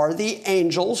 stars are the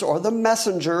angels or the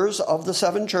messengers of the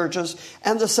 7 churches,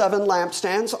 and the 7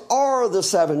 lampstands are the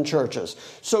 7 churches.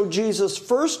 So Jesus'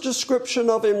 first description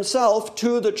of himself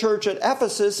to the church at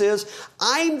Ephesus is,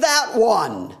 I'm that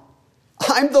one.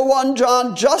 I'm the one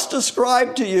John just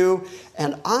described to you,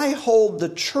 and I hold the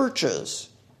churches,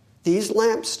 these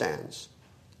lampstands.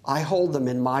 I hold them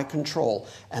in my control,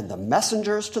 and the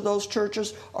messengers to those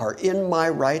churches are in my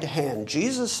right hand.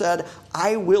 Jesus said,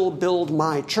 I will build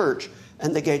my church,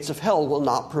 and the gates of hell will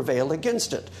not prevail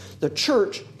against it. The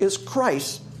church is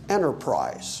Christ's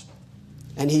enterprise,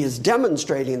 and he is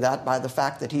demonstrating that by the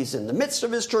fact that he's in the midst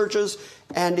of his churches,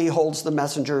 and he holds the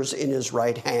messengers in his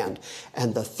right hand.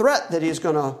 And the threat that he's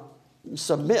going to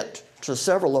submit to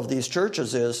several of these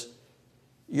churches is,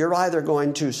 you're either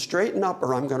going to straighten up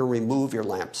or I'm going to remove your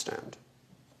lampstand.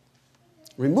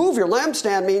 Remove your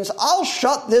lampstand means I'll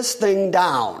shut this thing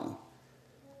down.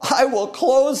 I will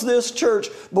close this church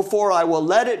before I will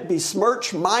let it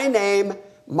besmirch my name,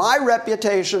 my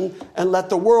reputation, and let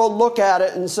the world look at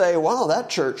it and say, wow, that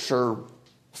church sure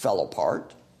fell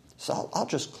apart. So I'll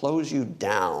just close you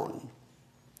down.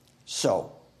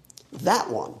 So that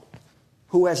one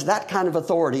who has that kind of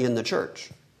authority in the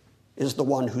church is the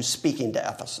one who's speaking to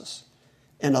Ephesus.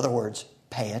 In other words,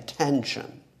 pay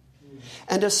attention.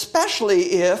 And especially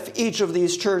if each of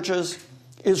these churches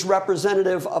is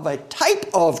representative of a type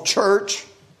of church,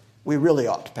 we really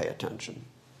ought to pay attention,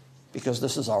 because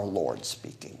this is our Lord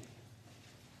speaking.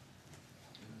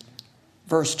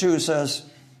 Verse 2 says,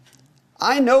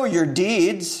 I know your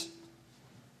deeds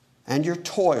and your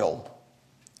toil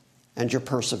and your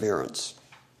perseverance.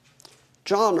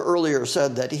 John earlier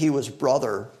said that he was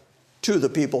brother to the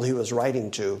people he was writing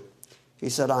to. He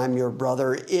said, I'm your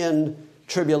brother in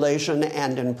tribulation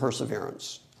and in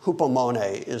perseverance.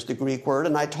 Hupomone is the Greek word,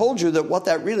 and I told you that what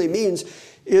that really means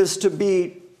is to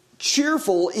be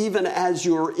cheerful even as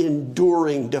you're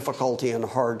enduring difficulty and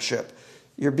hardship.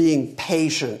 You're being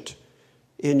patient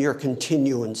in your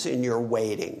continuance, in your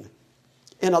waiting.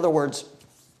 In other words,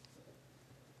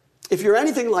 if you're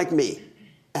anything like me,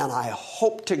 and I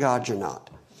hope to God you're not,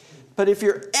 but if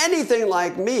you're anything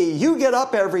like me, you get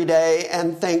up every day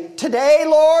and think, today,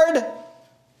 Lord,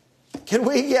 can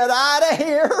we get out of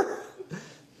here?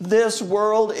 This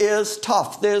world is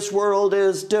tough. This world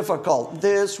is difficult.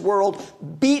 This world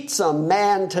beats a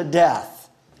man to death.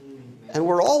 And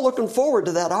we're all looking forward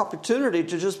to that opportunity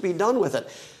to just be done with it.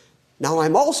 Now,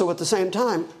 I'm also at the same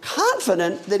time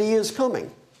confident that he is coming.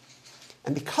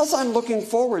 And because I'm looking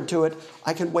forward to it,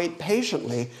 I can wait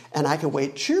patiently and I can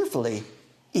wait cheerfully,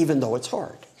 even though it's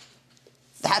hard.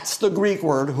 That's the Greek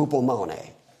word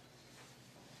hupomone.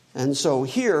 And so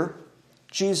here,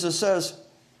 Jesus says,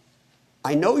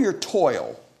 I know your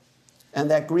toil. And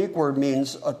that Greek word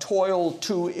means a toil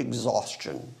to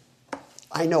exhaustion.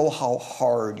 I know how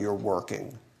hard you're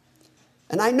working.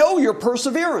 And I know your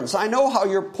perseverance. I know how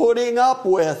you're putting up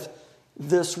with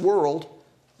this world,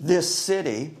 this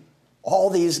city, all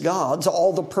these gods,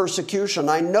 all the persecution.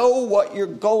 I know what you're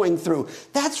going through.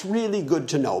 That's really good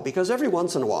to know, because every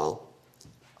once in a while,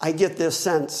 I get this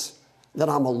sense that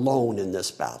I'm alone in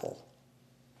this battle.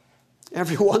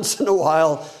 Every once in a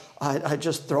while, I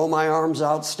just throw my arms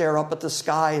out, stare up at the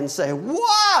sky and say,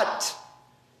 what?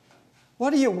 What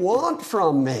do you want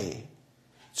from me?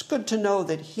 It's good to know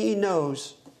that he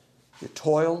knows your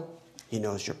toil. He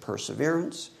knows your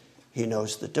perseverance. He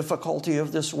knows the difficulty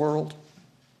of this world.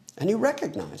 And he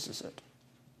recognizes it.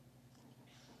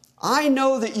 I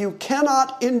know that you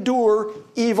cannot endure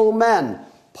evil men,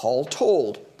 Paul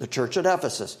told the church at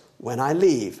Ephesus. When I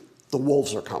leave, the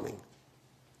wolves are coming.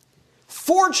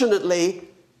 Fortunately,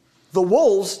 the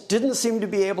wolves didn't seem to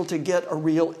be able to get a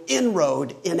real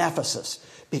inroad in Ephesus,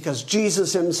 because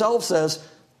Jesus himself says,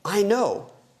 I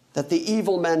know that the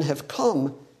evil men have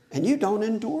come and you don't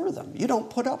endure them. You don't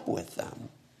put up with them.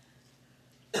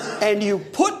 And you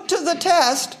put to the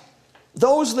test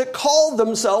those that call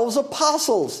themselves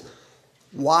apostles.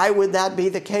 Why would that be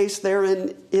the case there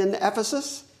in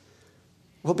Ephesus?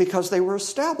 Well, because they were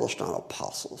established on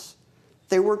apostles.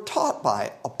 They were taught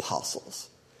by apostles.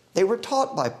 They were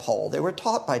taught by Paul. They were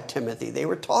taught by Timothy. They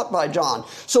were taught by John.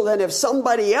 So that if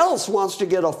somebody else wants to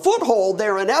get a foothold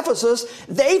there in Ephesus,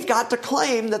 they've got to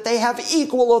claim that they have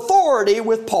equal authority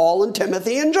with Paul and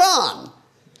Timothy and John.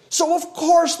 So of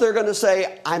course they're going to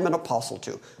say, I'm an apostle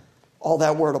too. All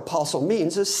that word apostle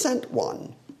means is sent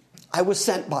one. I was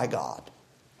sent by God.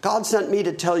 God sent me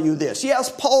to tell you this.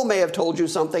 Yes, Paul may have told you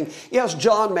something. Yes,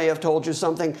 John may have told you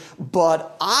something.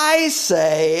 But I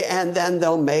say, and then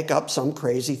they'll make up some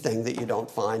crazy thing that you don't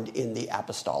find in the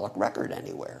apostolic record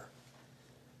anywhere.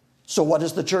 So what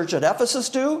does the church at Ephesus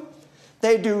do?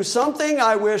 They do something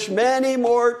I wish many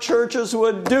more churches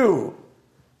would do.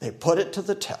 They put it to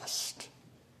the test.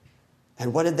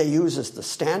 And what did they use as the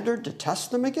standard to test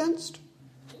them against?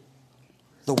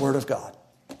 The Word of God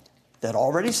that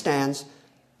already stands,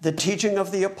 the teaching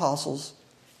of the apostles,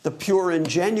 the pure and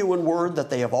genuine word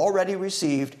that they have already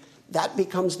received. That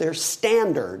becomes their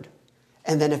standard.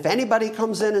 And then if anybody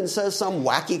comes in and says some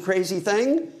wacky, crazy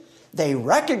thing, they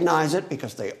recognize it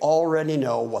because they already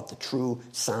know what the true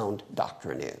sound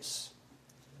doctrine is.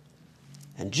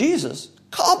 And Jesus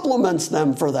compliments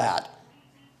them for that.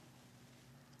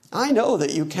 I know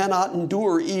that you cannot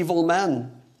endure evil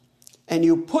men, and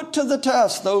you put to the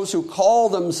test those who call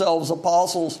themselves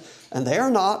apostles, and they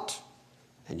are not,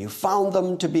 and you found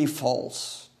them to be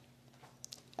false.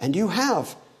 And you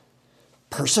have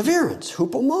perseverance,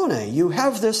 hupomone. You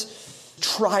have this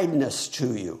triedness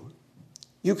to you.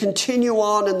 You continue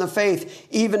on in the faith,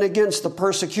 even against the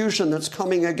persecution that's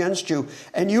coming against you.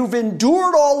 And you've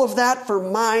endured all of that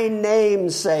for my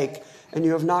name's sake, and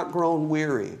you have not grown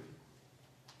weary.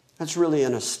 That's really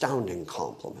an astounding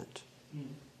compliment.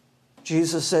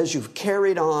 Jesus says you've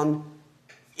carried on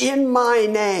in my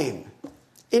name,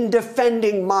 in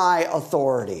defending my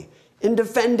authority, in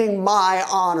defending my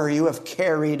honor. You have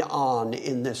carried on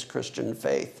in this Christian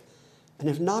faith and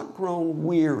have not grown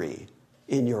weary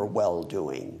in your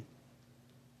well-doing.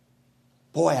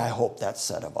 Boy, I hope that's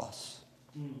said of us.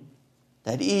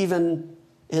 That even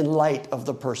in light of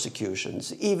the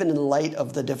persecutions, even in light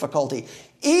of the difficulty,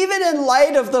 even in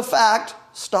light of the fact,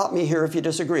 stop me here if you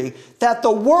disagree, that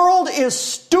the world is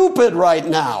stupid right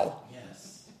now.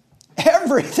 Yes.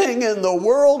 Everything in the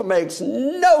world makes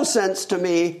no sense to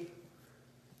me.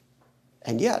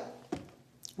 And yet,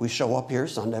 we show up here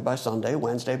Sunday by Sunday,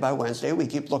 Wednesday by Wednesday. We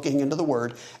keep looking into the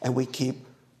Word, and we keep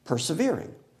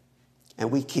persevering.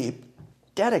 And we keep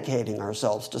dedicating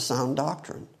ourselves to sound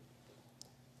doctrine.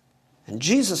 And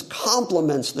Jesus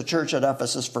compliments the church at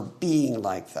Ephesus for being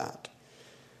like that.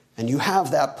 And you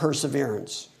have that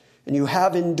perseverance. And you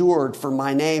have endured for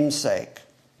my name's sake.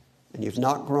 And you've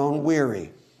not grown weary.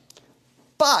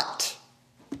 But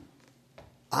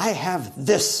I have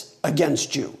this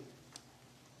against you.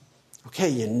 Okay,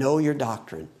 you know your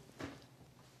doctrine.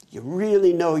 You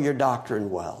really know your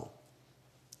doctrine well.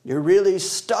 You're really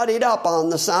studied up on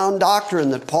the sound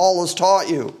doctrine that Paul has taught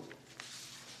you.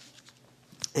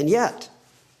 And yet,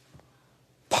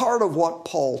 part of what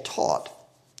Paul taught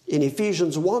in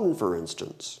Ephesians 1, for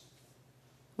instance,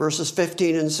 verses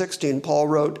 15 and 16, Paul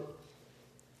wrote,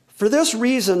 "For this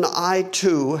reason I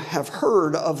too have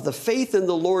heard of the faith in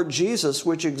the Lord Jesus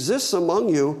which exists among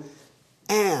you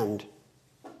and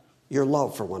your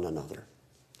love for one another."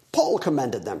 Paul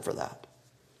commended them for that.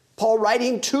 Paul,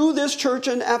 writing to this church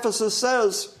in Ephesus,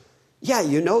 says, yeah,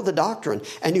 you know the doctrine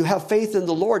and you have faith in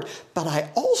the Lord, but I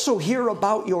also hear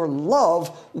about your love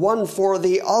one for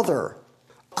the other.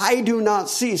 I do not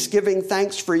cease giving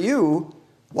thanks for you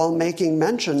while making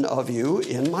mention of you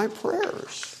in my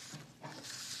prayers.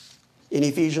 In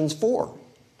Ephesians 4,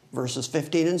 verses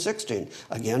 15 and 16,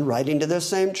 again, writing to this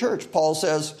same church, Paul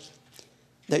says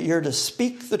that you're to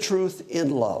speak the truth in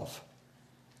love.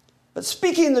 But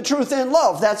speaking the truth in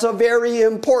love, that's a very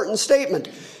important statement.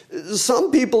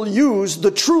 Some people use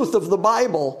the truth of the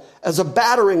Bible as a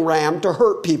battering ram to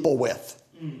hurt people with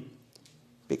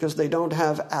because they don't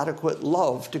have adequate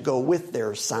love to go with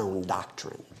their sound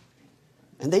doctrine.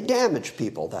 And they damage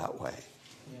people that way.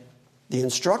 The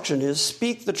instruction is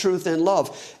speak the truth in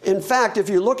love. In fact, if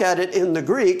you look at it in the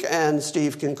Greek, and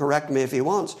Steve can correct me if he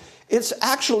wants, it's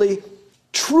actually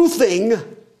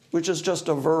truthing, which is just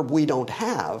a verb we don't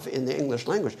have in the English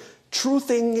language.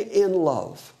 Truthing in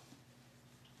love.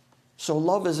 So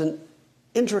love is an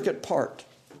intricate part,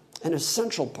 an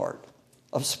essential part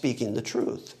of speaking the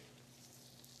truth.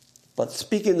 But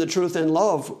speaking the truth in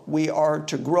love, we are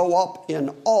to grow up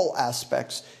in all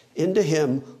aspects into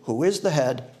him who is the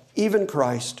head, even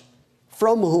Christ,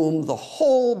 from whom the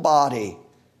whole body,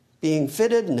 being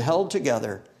fitted and held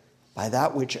together by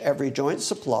that which every joint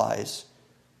supplies,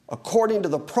 according to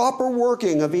the proper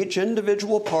working of each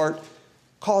individual part,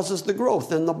 causes the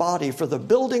growth in the body for the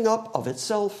building up of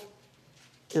itself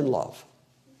in love.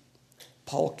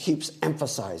 Paul keeps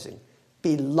emphasizing,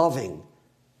 be loving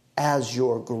as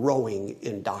you're growing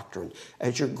in doctrine,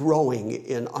 as you're growing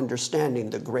in understanding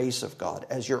the grace of God,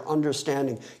 as you're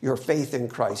understanding your faith in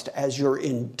Christ, as you're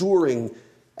enduring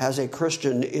as a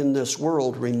Christian in this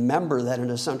world. Remember that an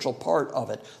essential part of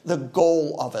it, the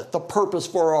goal of it, the purpose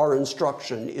for our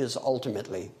instruction is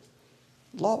ultimately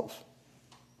love.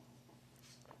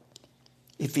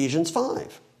 Ephesians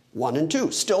 5, 1 and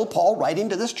 2. Still Paul writing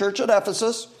to this church at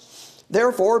Ephesus.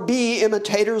 Therefore, be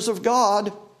imitators of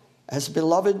God as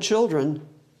beloved children,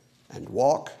 and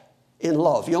walk in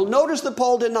love. You'll notice that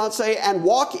Paul did not say, and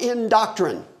walk in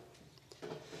doctrine.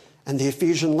 And the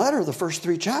Ephesian letter, the first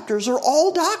 3 chapters, are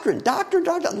all doctrine. Doctrine.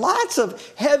 Lots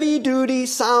of heavy-duty,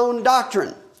 sound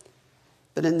doctrine.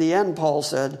 But in the end, Paul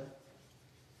said,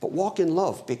 but walk in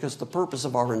love, because the purpose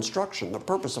of our instruction, the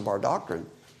purpose of our doctrine,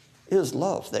 is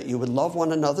love, that you would love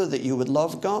one another, that you would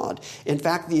love God. In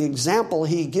fact, the example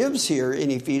he gives here in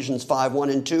Ephesians 5, 1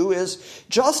 and 2 is,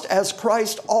 just as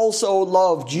Christ also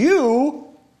loved you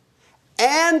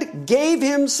and gave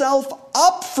himself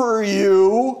up for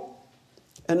you,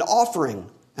 an offering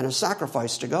and a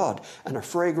sacrifice to God, and a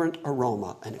fragrant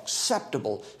aroma, an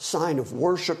acceptable sign of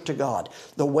worship to God.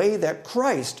 The way that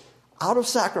Christ, out of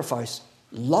sacrifice,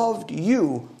 loved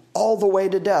you all the way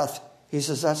to death, he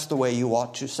says that's the way you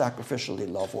ought to sacrificially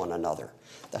love one another.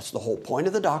 That's the whole point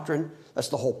of the doctrine. That's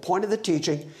the whole point of the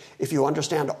teaching. If you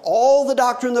understand all the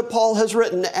doctrine that Paul has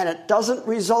written and it doesn't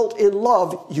result in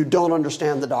love, you don't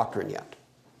understand the doctrine yet.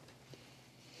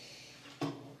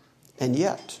 And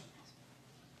yet,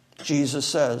 Jesus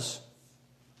says,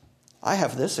 I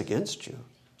have this against you.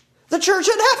 The church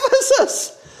at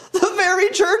Ephesus, the very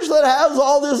church that has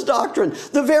all this doctrine,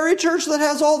 the very church that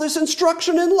has all this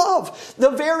instruction in love, the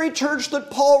very church that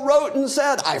Paul wrote and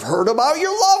said, I've heard about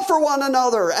your love for one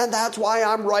another, and that's why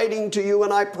I'm writing to you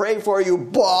and I pray for you,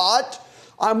 but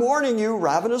I'm warning you,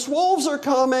 ravenous wolves are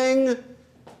coming.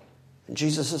 And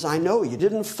Jesus says, I know you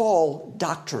didn't fall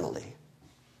doctrinally,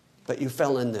 but you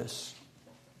fell in this.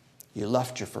 You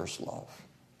left your first love.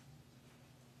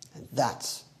 And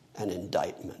that's an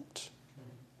indictment.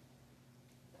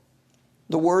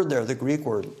 The word there, the Greek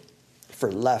word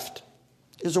for left,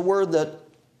 is a word that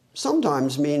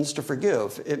sometimes means to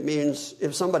forgive. It means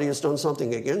if somebody has done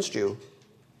something against you,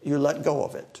 you let go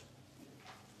of it.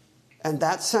 And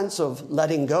that sense of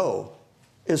letting go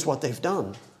is what they've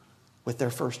done with their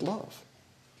first love.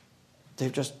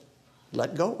 They've just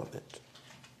let go of it.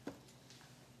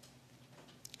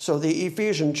 So the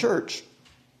Ephesian church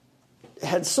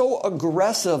had so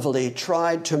aggressively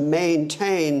tried to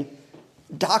maintain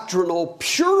doctrinal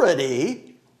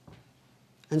purity,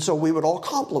 and so we would all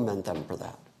compliment them for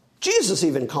that. Jesus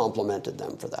even complimented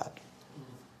them for that.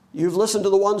 You've listened to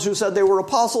the ones who said they were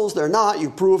apostles, they're not. You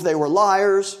prove they were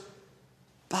liars.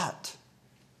 But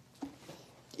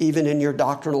even in your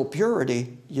doctrinal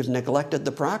purity, you've neglected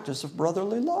the practice of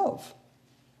brotherly love.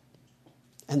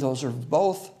 And those are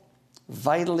both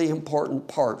vitally important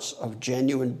parts of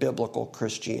genuine biblical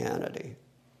Christianity.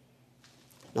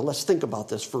 Now let's think about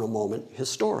this for a moment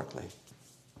historically.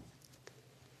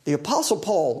 The Apostle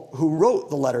Paul, who wrote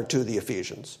the letter to the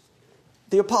Ephesians,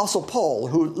 the Apostle Paul,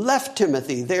 who left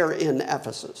Timothy there in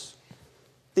Ephesus,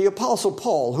 the Apostle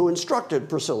Paul, who instructed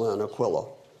Priscilla and Aquila,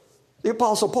 the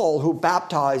Apostle Paul, who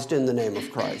baptized in the name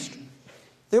of Christ,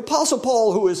 the Apostle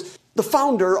Paul, who is the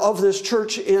founder of this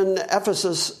church in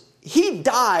Ephesus, he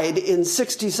died in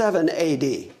 67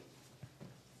 AD.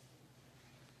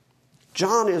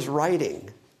 John is writing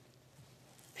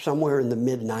somewhere in the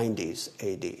mid-90s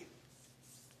AD.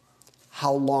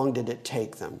 How long did it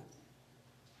take them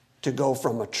to go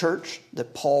from a church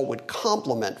that Paul would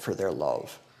compliment for their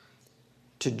love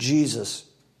to Jesus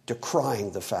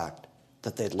decrying the fact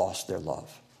that they'd lost their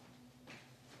love?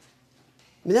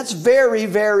 I mean, that's very,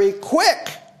 very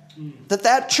quick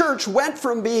that church went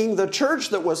from being the church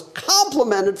that was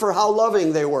complimented for how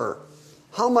loving they were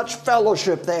how much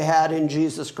fellowship they had in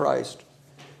Jesus Christ,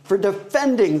 for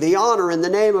defending the honor in the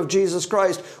name of Jesus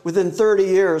Christ. Within 30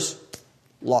 years,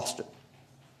 lost it.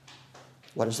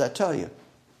 What does that tell you? It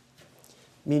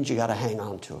means you got to hang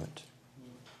on to it.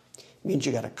 It means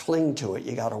you got to cling to it.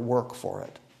 You got to work for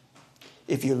it.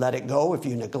 If you let it go, if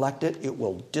you neglect it, it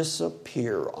will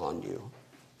disappear on you.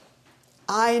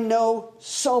 I know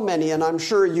so many, and I'm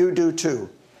sure you do too.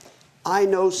 I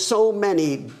know so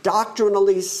many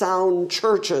doctrinally sound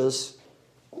churches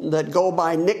that go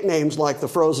by nicknames like the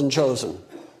Frozen Chosen.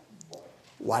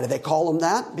 Why do they call them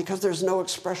that? Because there's no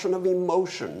expression of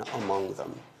emotion among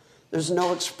them. There's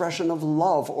no expression of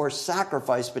love or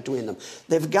sacrifice between them.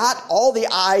 They've got all the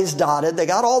I's dotted, they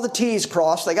got all the T's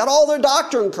crossed, they got all their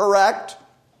doctrine correct.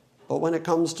 But when it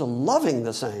comes to loving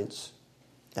the saints,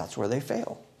 that's where they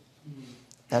fail.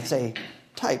 That's a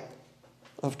type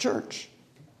of church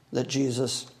that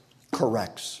Jesus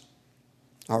corrects.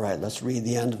 All right, let's read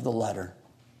the end of the letter.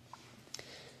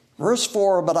 Verse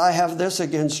 4, but I have this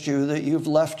against you, that you've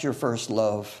left your first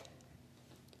love.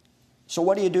 So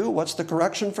what do? What's the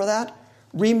correction for that?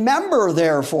 Remember,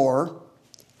 therefore,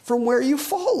 from where you've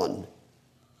fallen.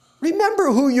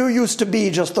 Remember who you used to be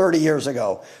just 30 years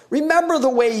ago. Remember the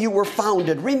way you were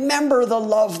founded. Remember the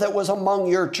love that was among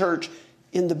your church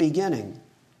in the beginning.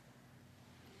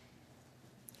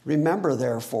 Remember,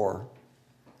 therefore,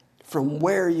 from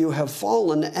where you have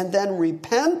fallen, and then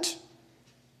repent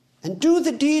and do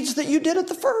the deeds that you did at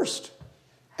the first.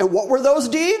 And what were those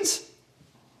deeds?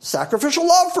 Sacrificial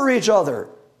love for each other,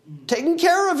 taking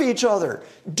care of each other,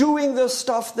 doing the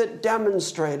stuff that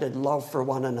demonstrated love for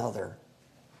one another.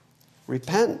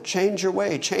 Repent, change your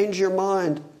way, change your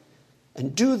mind,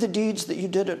 and do the deeds that you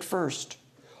did at first.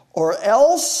 Or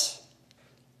else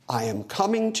I am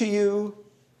coming to you,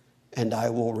 and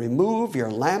I will remove your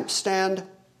lampstand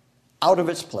out of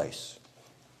its place,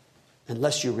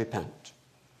 unless you repent.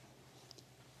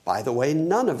 By the way,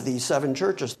 none of these 7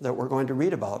 churches that we're going to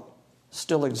read about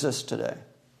still exist today.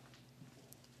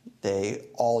 They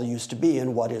all used to be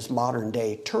in what is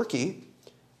modern-day Turkey.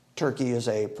 Turkey is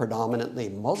a predominantly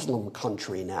Muslim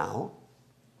country now,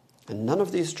 and none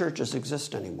of these churches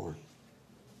exist anymore.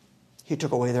 He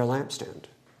took away their lampstand.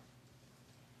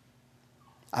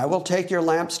 I will take your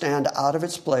lampstand out of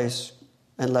its place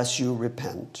unless you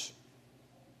repent.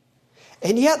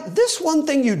 And yet, this one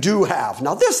thing you do have.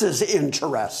 Now, this is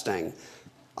interesting.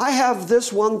 I have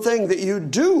this one thing that you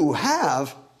do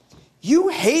have. You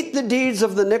hate the deeds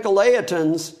of the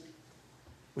Nicolaitans,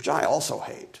 which I also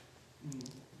hate.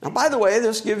 Now, by the way,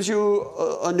 this gives you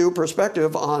a new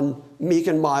perspective on meek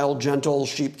and mild, gentle,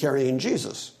 sheep-carrying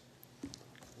Jesus.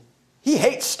 He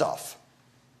hates stuff.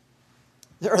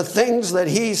 There are things that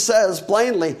he says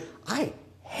plainly, I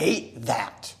hate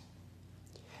that.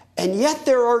 And yet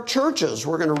there are churches,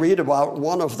 we're going to read about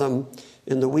one of them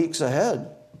in the weeks ahead,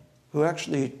 who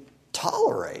actually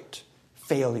tolerate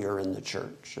failure in the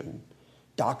church and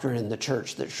doctrine in the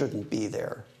church that shouldn't be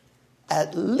there.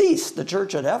 At least the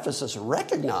church at Ephesus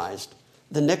recognized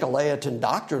the Nicolaitan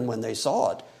doctrine when they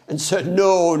saw it and said,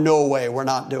 no way, we're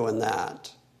not doing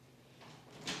that.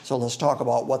 So let's talk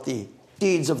about what the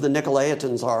deeds of the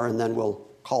Nicolaitans are, and then we'll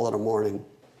call it a morning.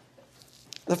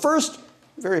 The first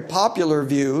very popular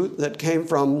view that came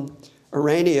from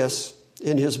Irenaeus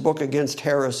in his book Against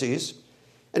Heresies,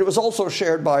 and it was also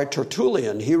shared by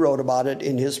Tertullian. He wrote about it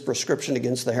in his Prescription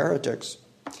Against the Heretics.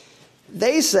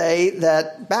 They say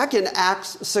that back in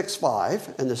Acts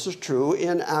 6:5, and this is true,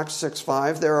 in Acts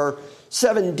 6:5, there are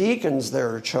 7 deacons that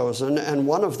are chosen, and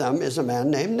one of them is a man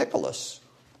named Nicholas.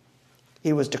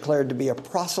 He was declared to be a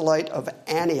proselyte of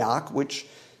Antioch, which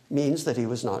means that he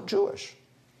was not Jewish.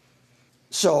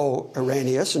 So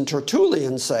Irenaeus and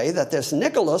Tertullian say that this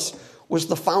Nicholas was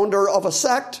the founder of a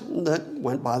sect that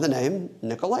went by the name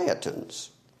Nicolaitans.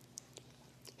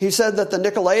 He said that the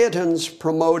Nicolaitans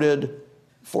promoted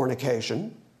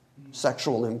fornication,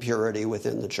 sexual impurity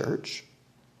within the church,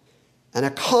 and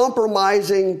a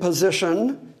compromising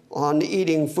position on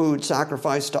eating food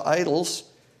sacrificed to idols,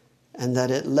 and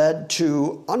that it led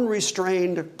to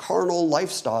unrestrained carnal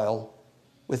lifestyle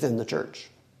within the church.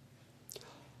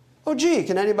 Oh, gee,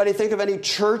 can anybody think of any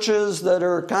churches that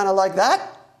are kind of like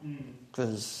that?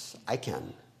 Because I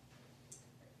can.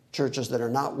 Churches that are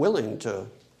not willing to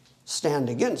stand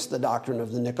against the doctrine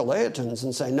of the Nicolaitans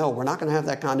and say, no, we're not going to have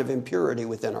that kind of impurity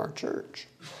within our church.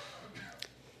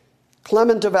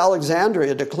 Clement of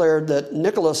Alexandria declared that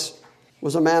Nicholas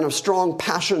was a man of strong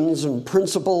passions and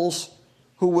principles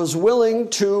who was willing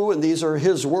to, and these are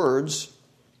his words,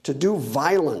 to do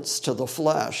violence to the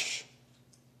flesh,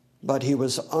 but he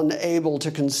was unable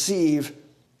to conceive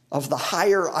of the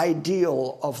higher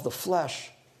ideal of the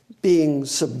flesh being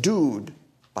subdued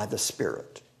by the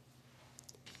Spirit.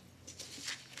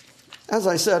 As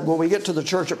I said, when we get to the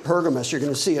church at Pergamos, you're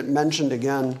going to see it mentioned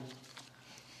again.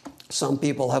 Some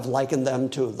people have likened them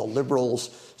to the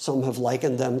liberals. Some have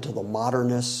likened them to the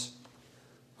modernists,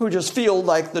 who just feel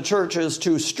like the church is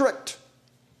too strict,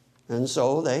 and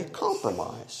so they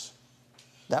compromise.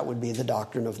 That would be the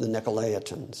doctrine of the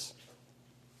Nicolaitans.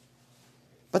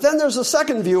 But then there's a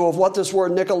second view of what this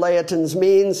word Nicolaitans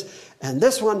means, and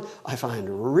this one I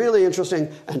find really interesting,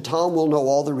 and Tom will know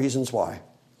all the reasons why.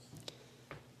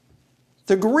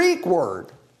 The Greek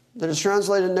word that is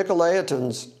translated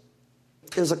Nicolaitans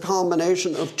is a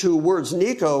combination of two words.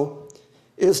 Nico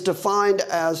is defined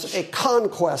as a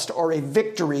conquest or a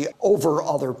victory over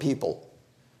other people.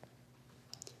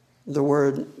 The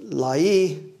word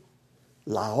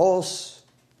laos,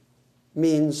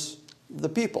 means the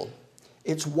people.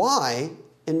 It's why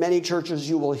in many churches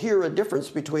you will hear a difference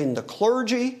between the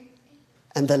clergy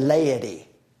and the laity.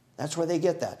 That's where they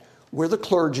get that. We're the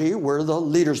clergy, we're the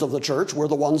leaders of the church, we're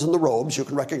the ones in the robes, you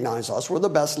can recognize us, we're the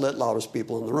best lit, loudest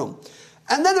people in the room.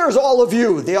 And then there's all of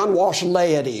you, the unwashed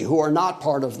laity, who are not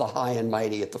part of the high and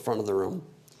mighty at the front of the room.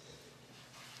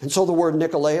 And so the word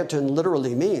Nicolaitan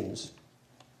literally means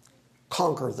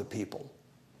conquer the people.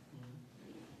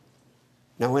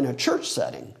 Now in a church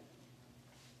setting,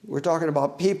 we're talking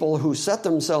about people who set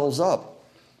themselves up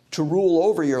to rule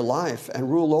over your life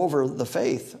and rule over the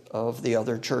faith of the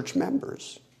other church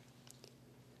members.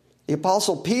 The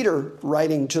Apostle Peter,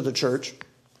 writing to the church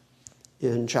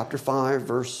in chapter 5,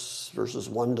 verses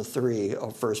 1 to 3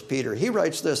 of 1 Peter, he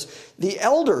writes this: "The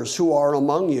elders who are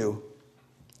among you,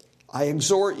 I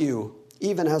exhort you,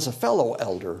 even as a fellow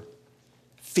elder,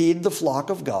 feed the flock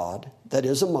of God that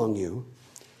is among you,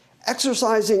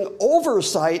 exercising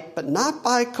oversight, but not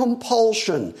by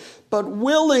compulsion, but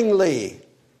willingly,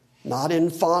 not in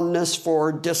fondness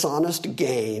for dishonest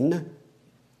gain,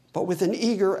 but with an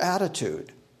eager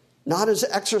attitude, not as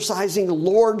exercising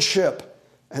lordship,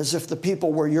 as if the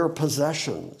people were your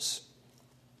possessions,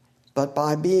 but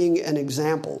by being an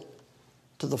example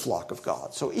to the flock of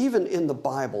God." So even in the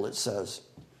Bible it says,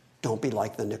 don't be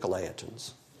like the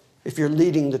Nicolaitans. If you're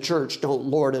leading the church, don't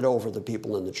lord it over the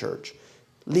people in the church.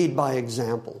 Lead by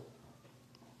example.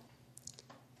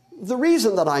 The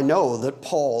reason that I know that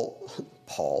Paul,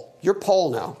 you're Paul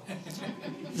now.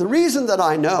 The reason that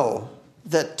I know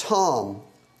that Tom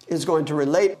is going to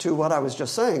relate to what I was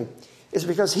just saying is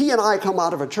because he and I come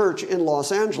out of a church in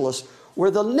Los Angeles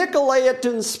where the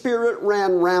Nicolaitan spirit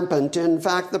ran rampant. In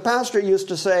fact, the pastor used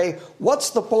to say,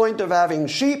 "What's the point of having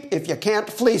sheep if you can't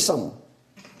fleece them?"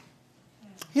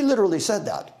 He literally said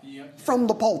that from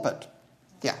the pulpit.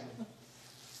 Yeah.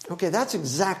 Okay, that's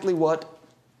exactly what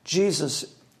Jesus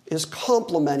is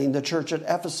complimenting the church at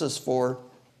Ephesus for.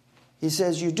 He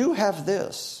says, you do have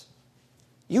this.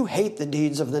 You hate the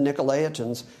deeds of the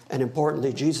Nicolaitans, and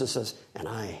importantly, Jesus says, and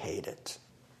I hate it.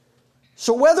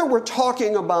 So whether we're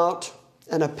talking about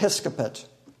an episcopate,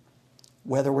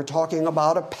 whether we're talking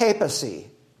about a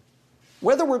papacy,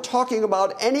 whether we're talking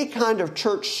about any kind of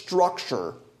church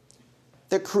structure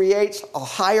that creates a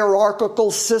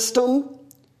hierarchical system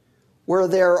where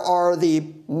there are the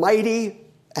mighty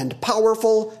and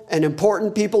powerful and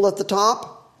important people at the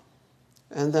top,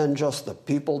 and then just the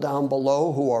people down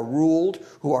below who are ruled,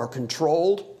 who are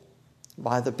controlled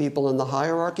by the people in the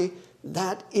hierarchy,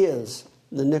 that is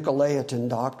the Nicolaitan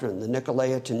doctrine, the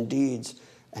Nicolaitan deeds.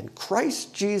 And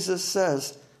Christ Jesus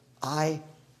says, I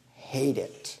hate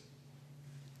it.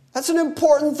 That's an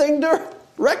important thing to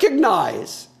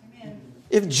recognize. Amen.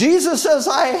 If Jesus says,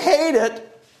 I hate it,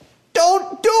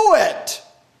 don't do it.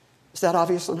 Is that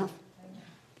obvious enough? Amen.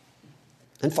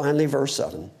 And finally, verse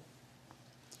 7.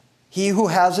 He who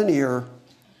has an ear,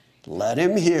 let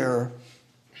him hear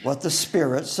what the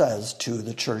Spirit says to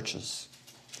the churches.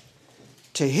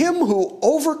 To him who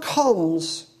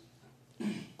overcomes,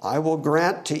 I will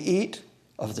grant to eat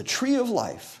of the tree of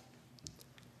life,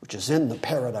 which is in the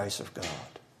paradise of God.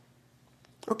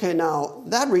 Okay, now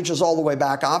that reaches all the way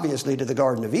back, obviously, to the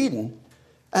Garden of Eden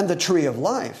and the tree of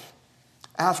life.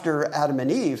 After Adam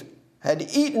and Eve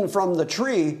had eaten from the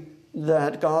tree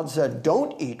that God said,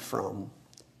 don't eat from,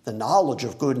 the knowledge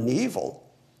of good and evil,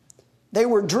 they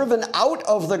were driven out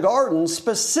of the garden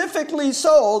specifically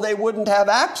so they wouldn't have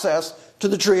access to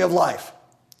the tree of life.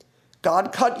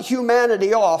 God cut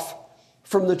humanity off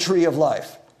from the tree of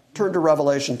life. Turn to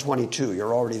Revelation 22.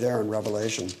 You're already there in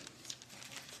Revelation.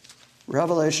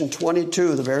 Revelation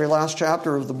 22, the very last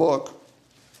chapter of the book.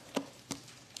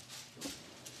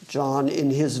 John, in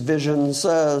his vision,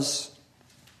 says,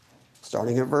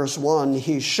 starting at verse 1,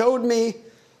 he showed me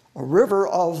a river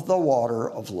of the water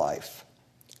of life,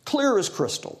 clear as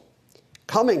crystal,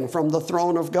 coming from the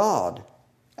throne of God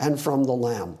and from the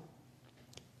Lamb.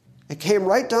 It came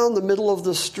right down the middle of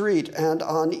the street, and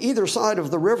on either side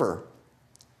of the river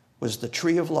was the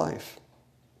tree of life,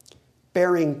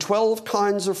 bearing 12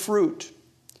 kinds of fruit,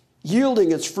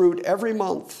 yielding its fruit every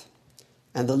month,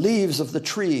 and the leaves of the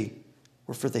tree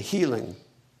were for the healing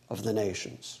of the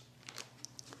nations.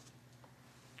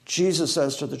 Jesus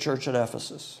says to the church at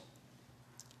Ephesus,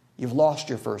 you've lost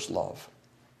your first love.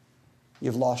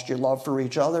 You've lost your love for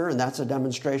each other, and that's a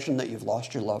demonstration that you've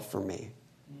lost your love for me.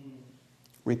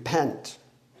 Repent.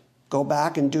 Go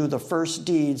back and do the first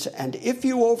deeds, and if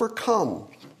you overcome,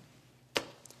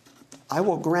 I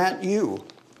will grant you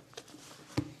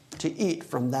to eat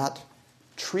from that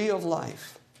tree of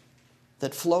life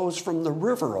that flows from the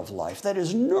river of life, that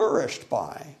is nourished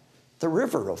by the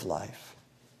river of life.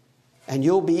 And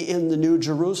you'll be in the New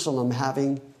Jerusalem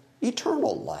having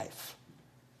eternal life.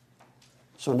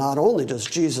 So not only does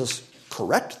Jesus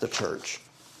correct the church,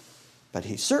 but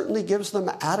he certainly gives them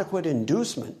adequate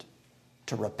inducement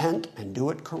to repent and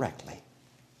do it correctly.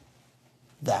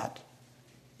 That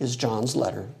is John's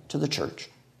letter to the church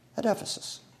at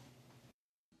Ephesus.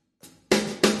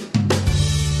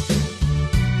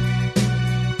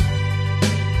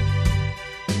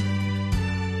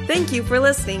 Thank you for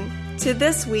listening to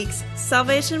this week's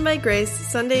Salvation by Grace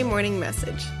Sunday morning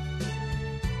message.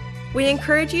 We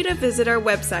encourage you to visit our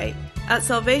website at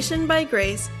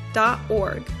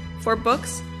salvationbygrace.org for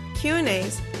books,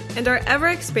 Q&As, and our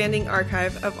ever-expanding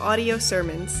archive of audio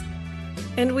sermons.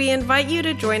 And we invite you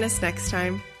to join us next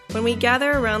time when we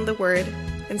gather around the Word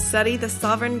and study the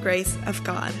sovereign grace of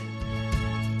God.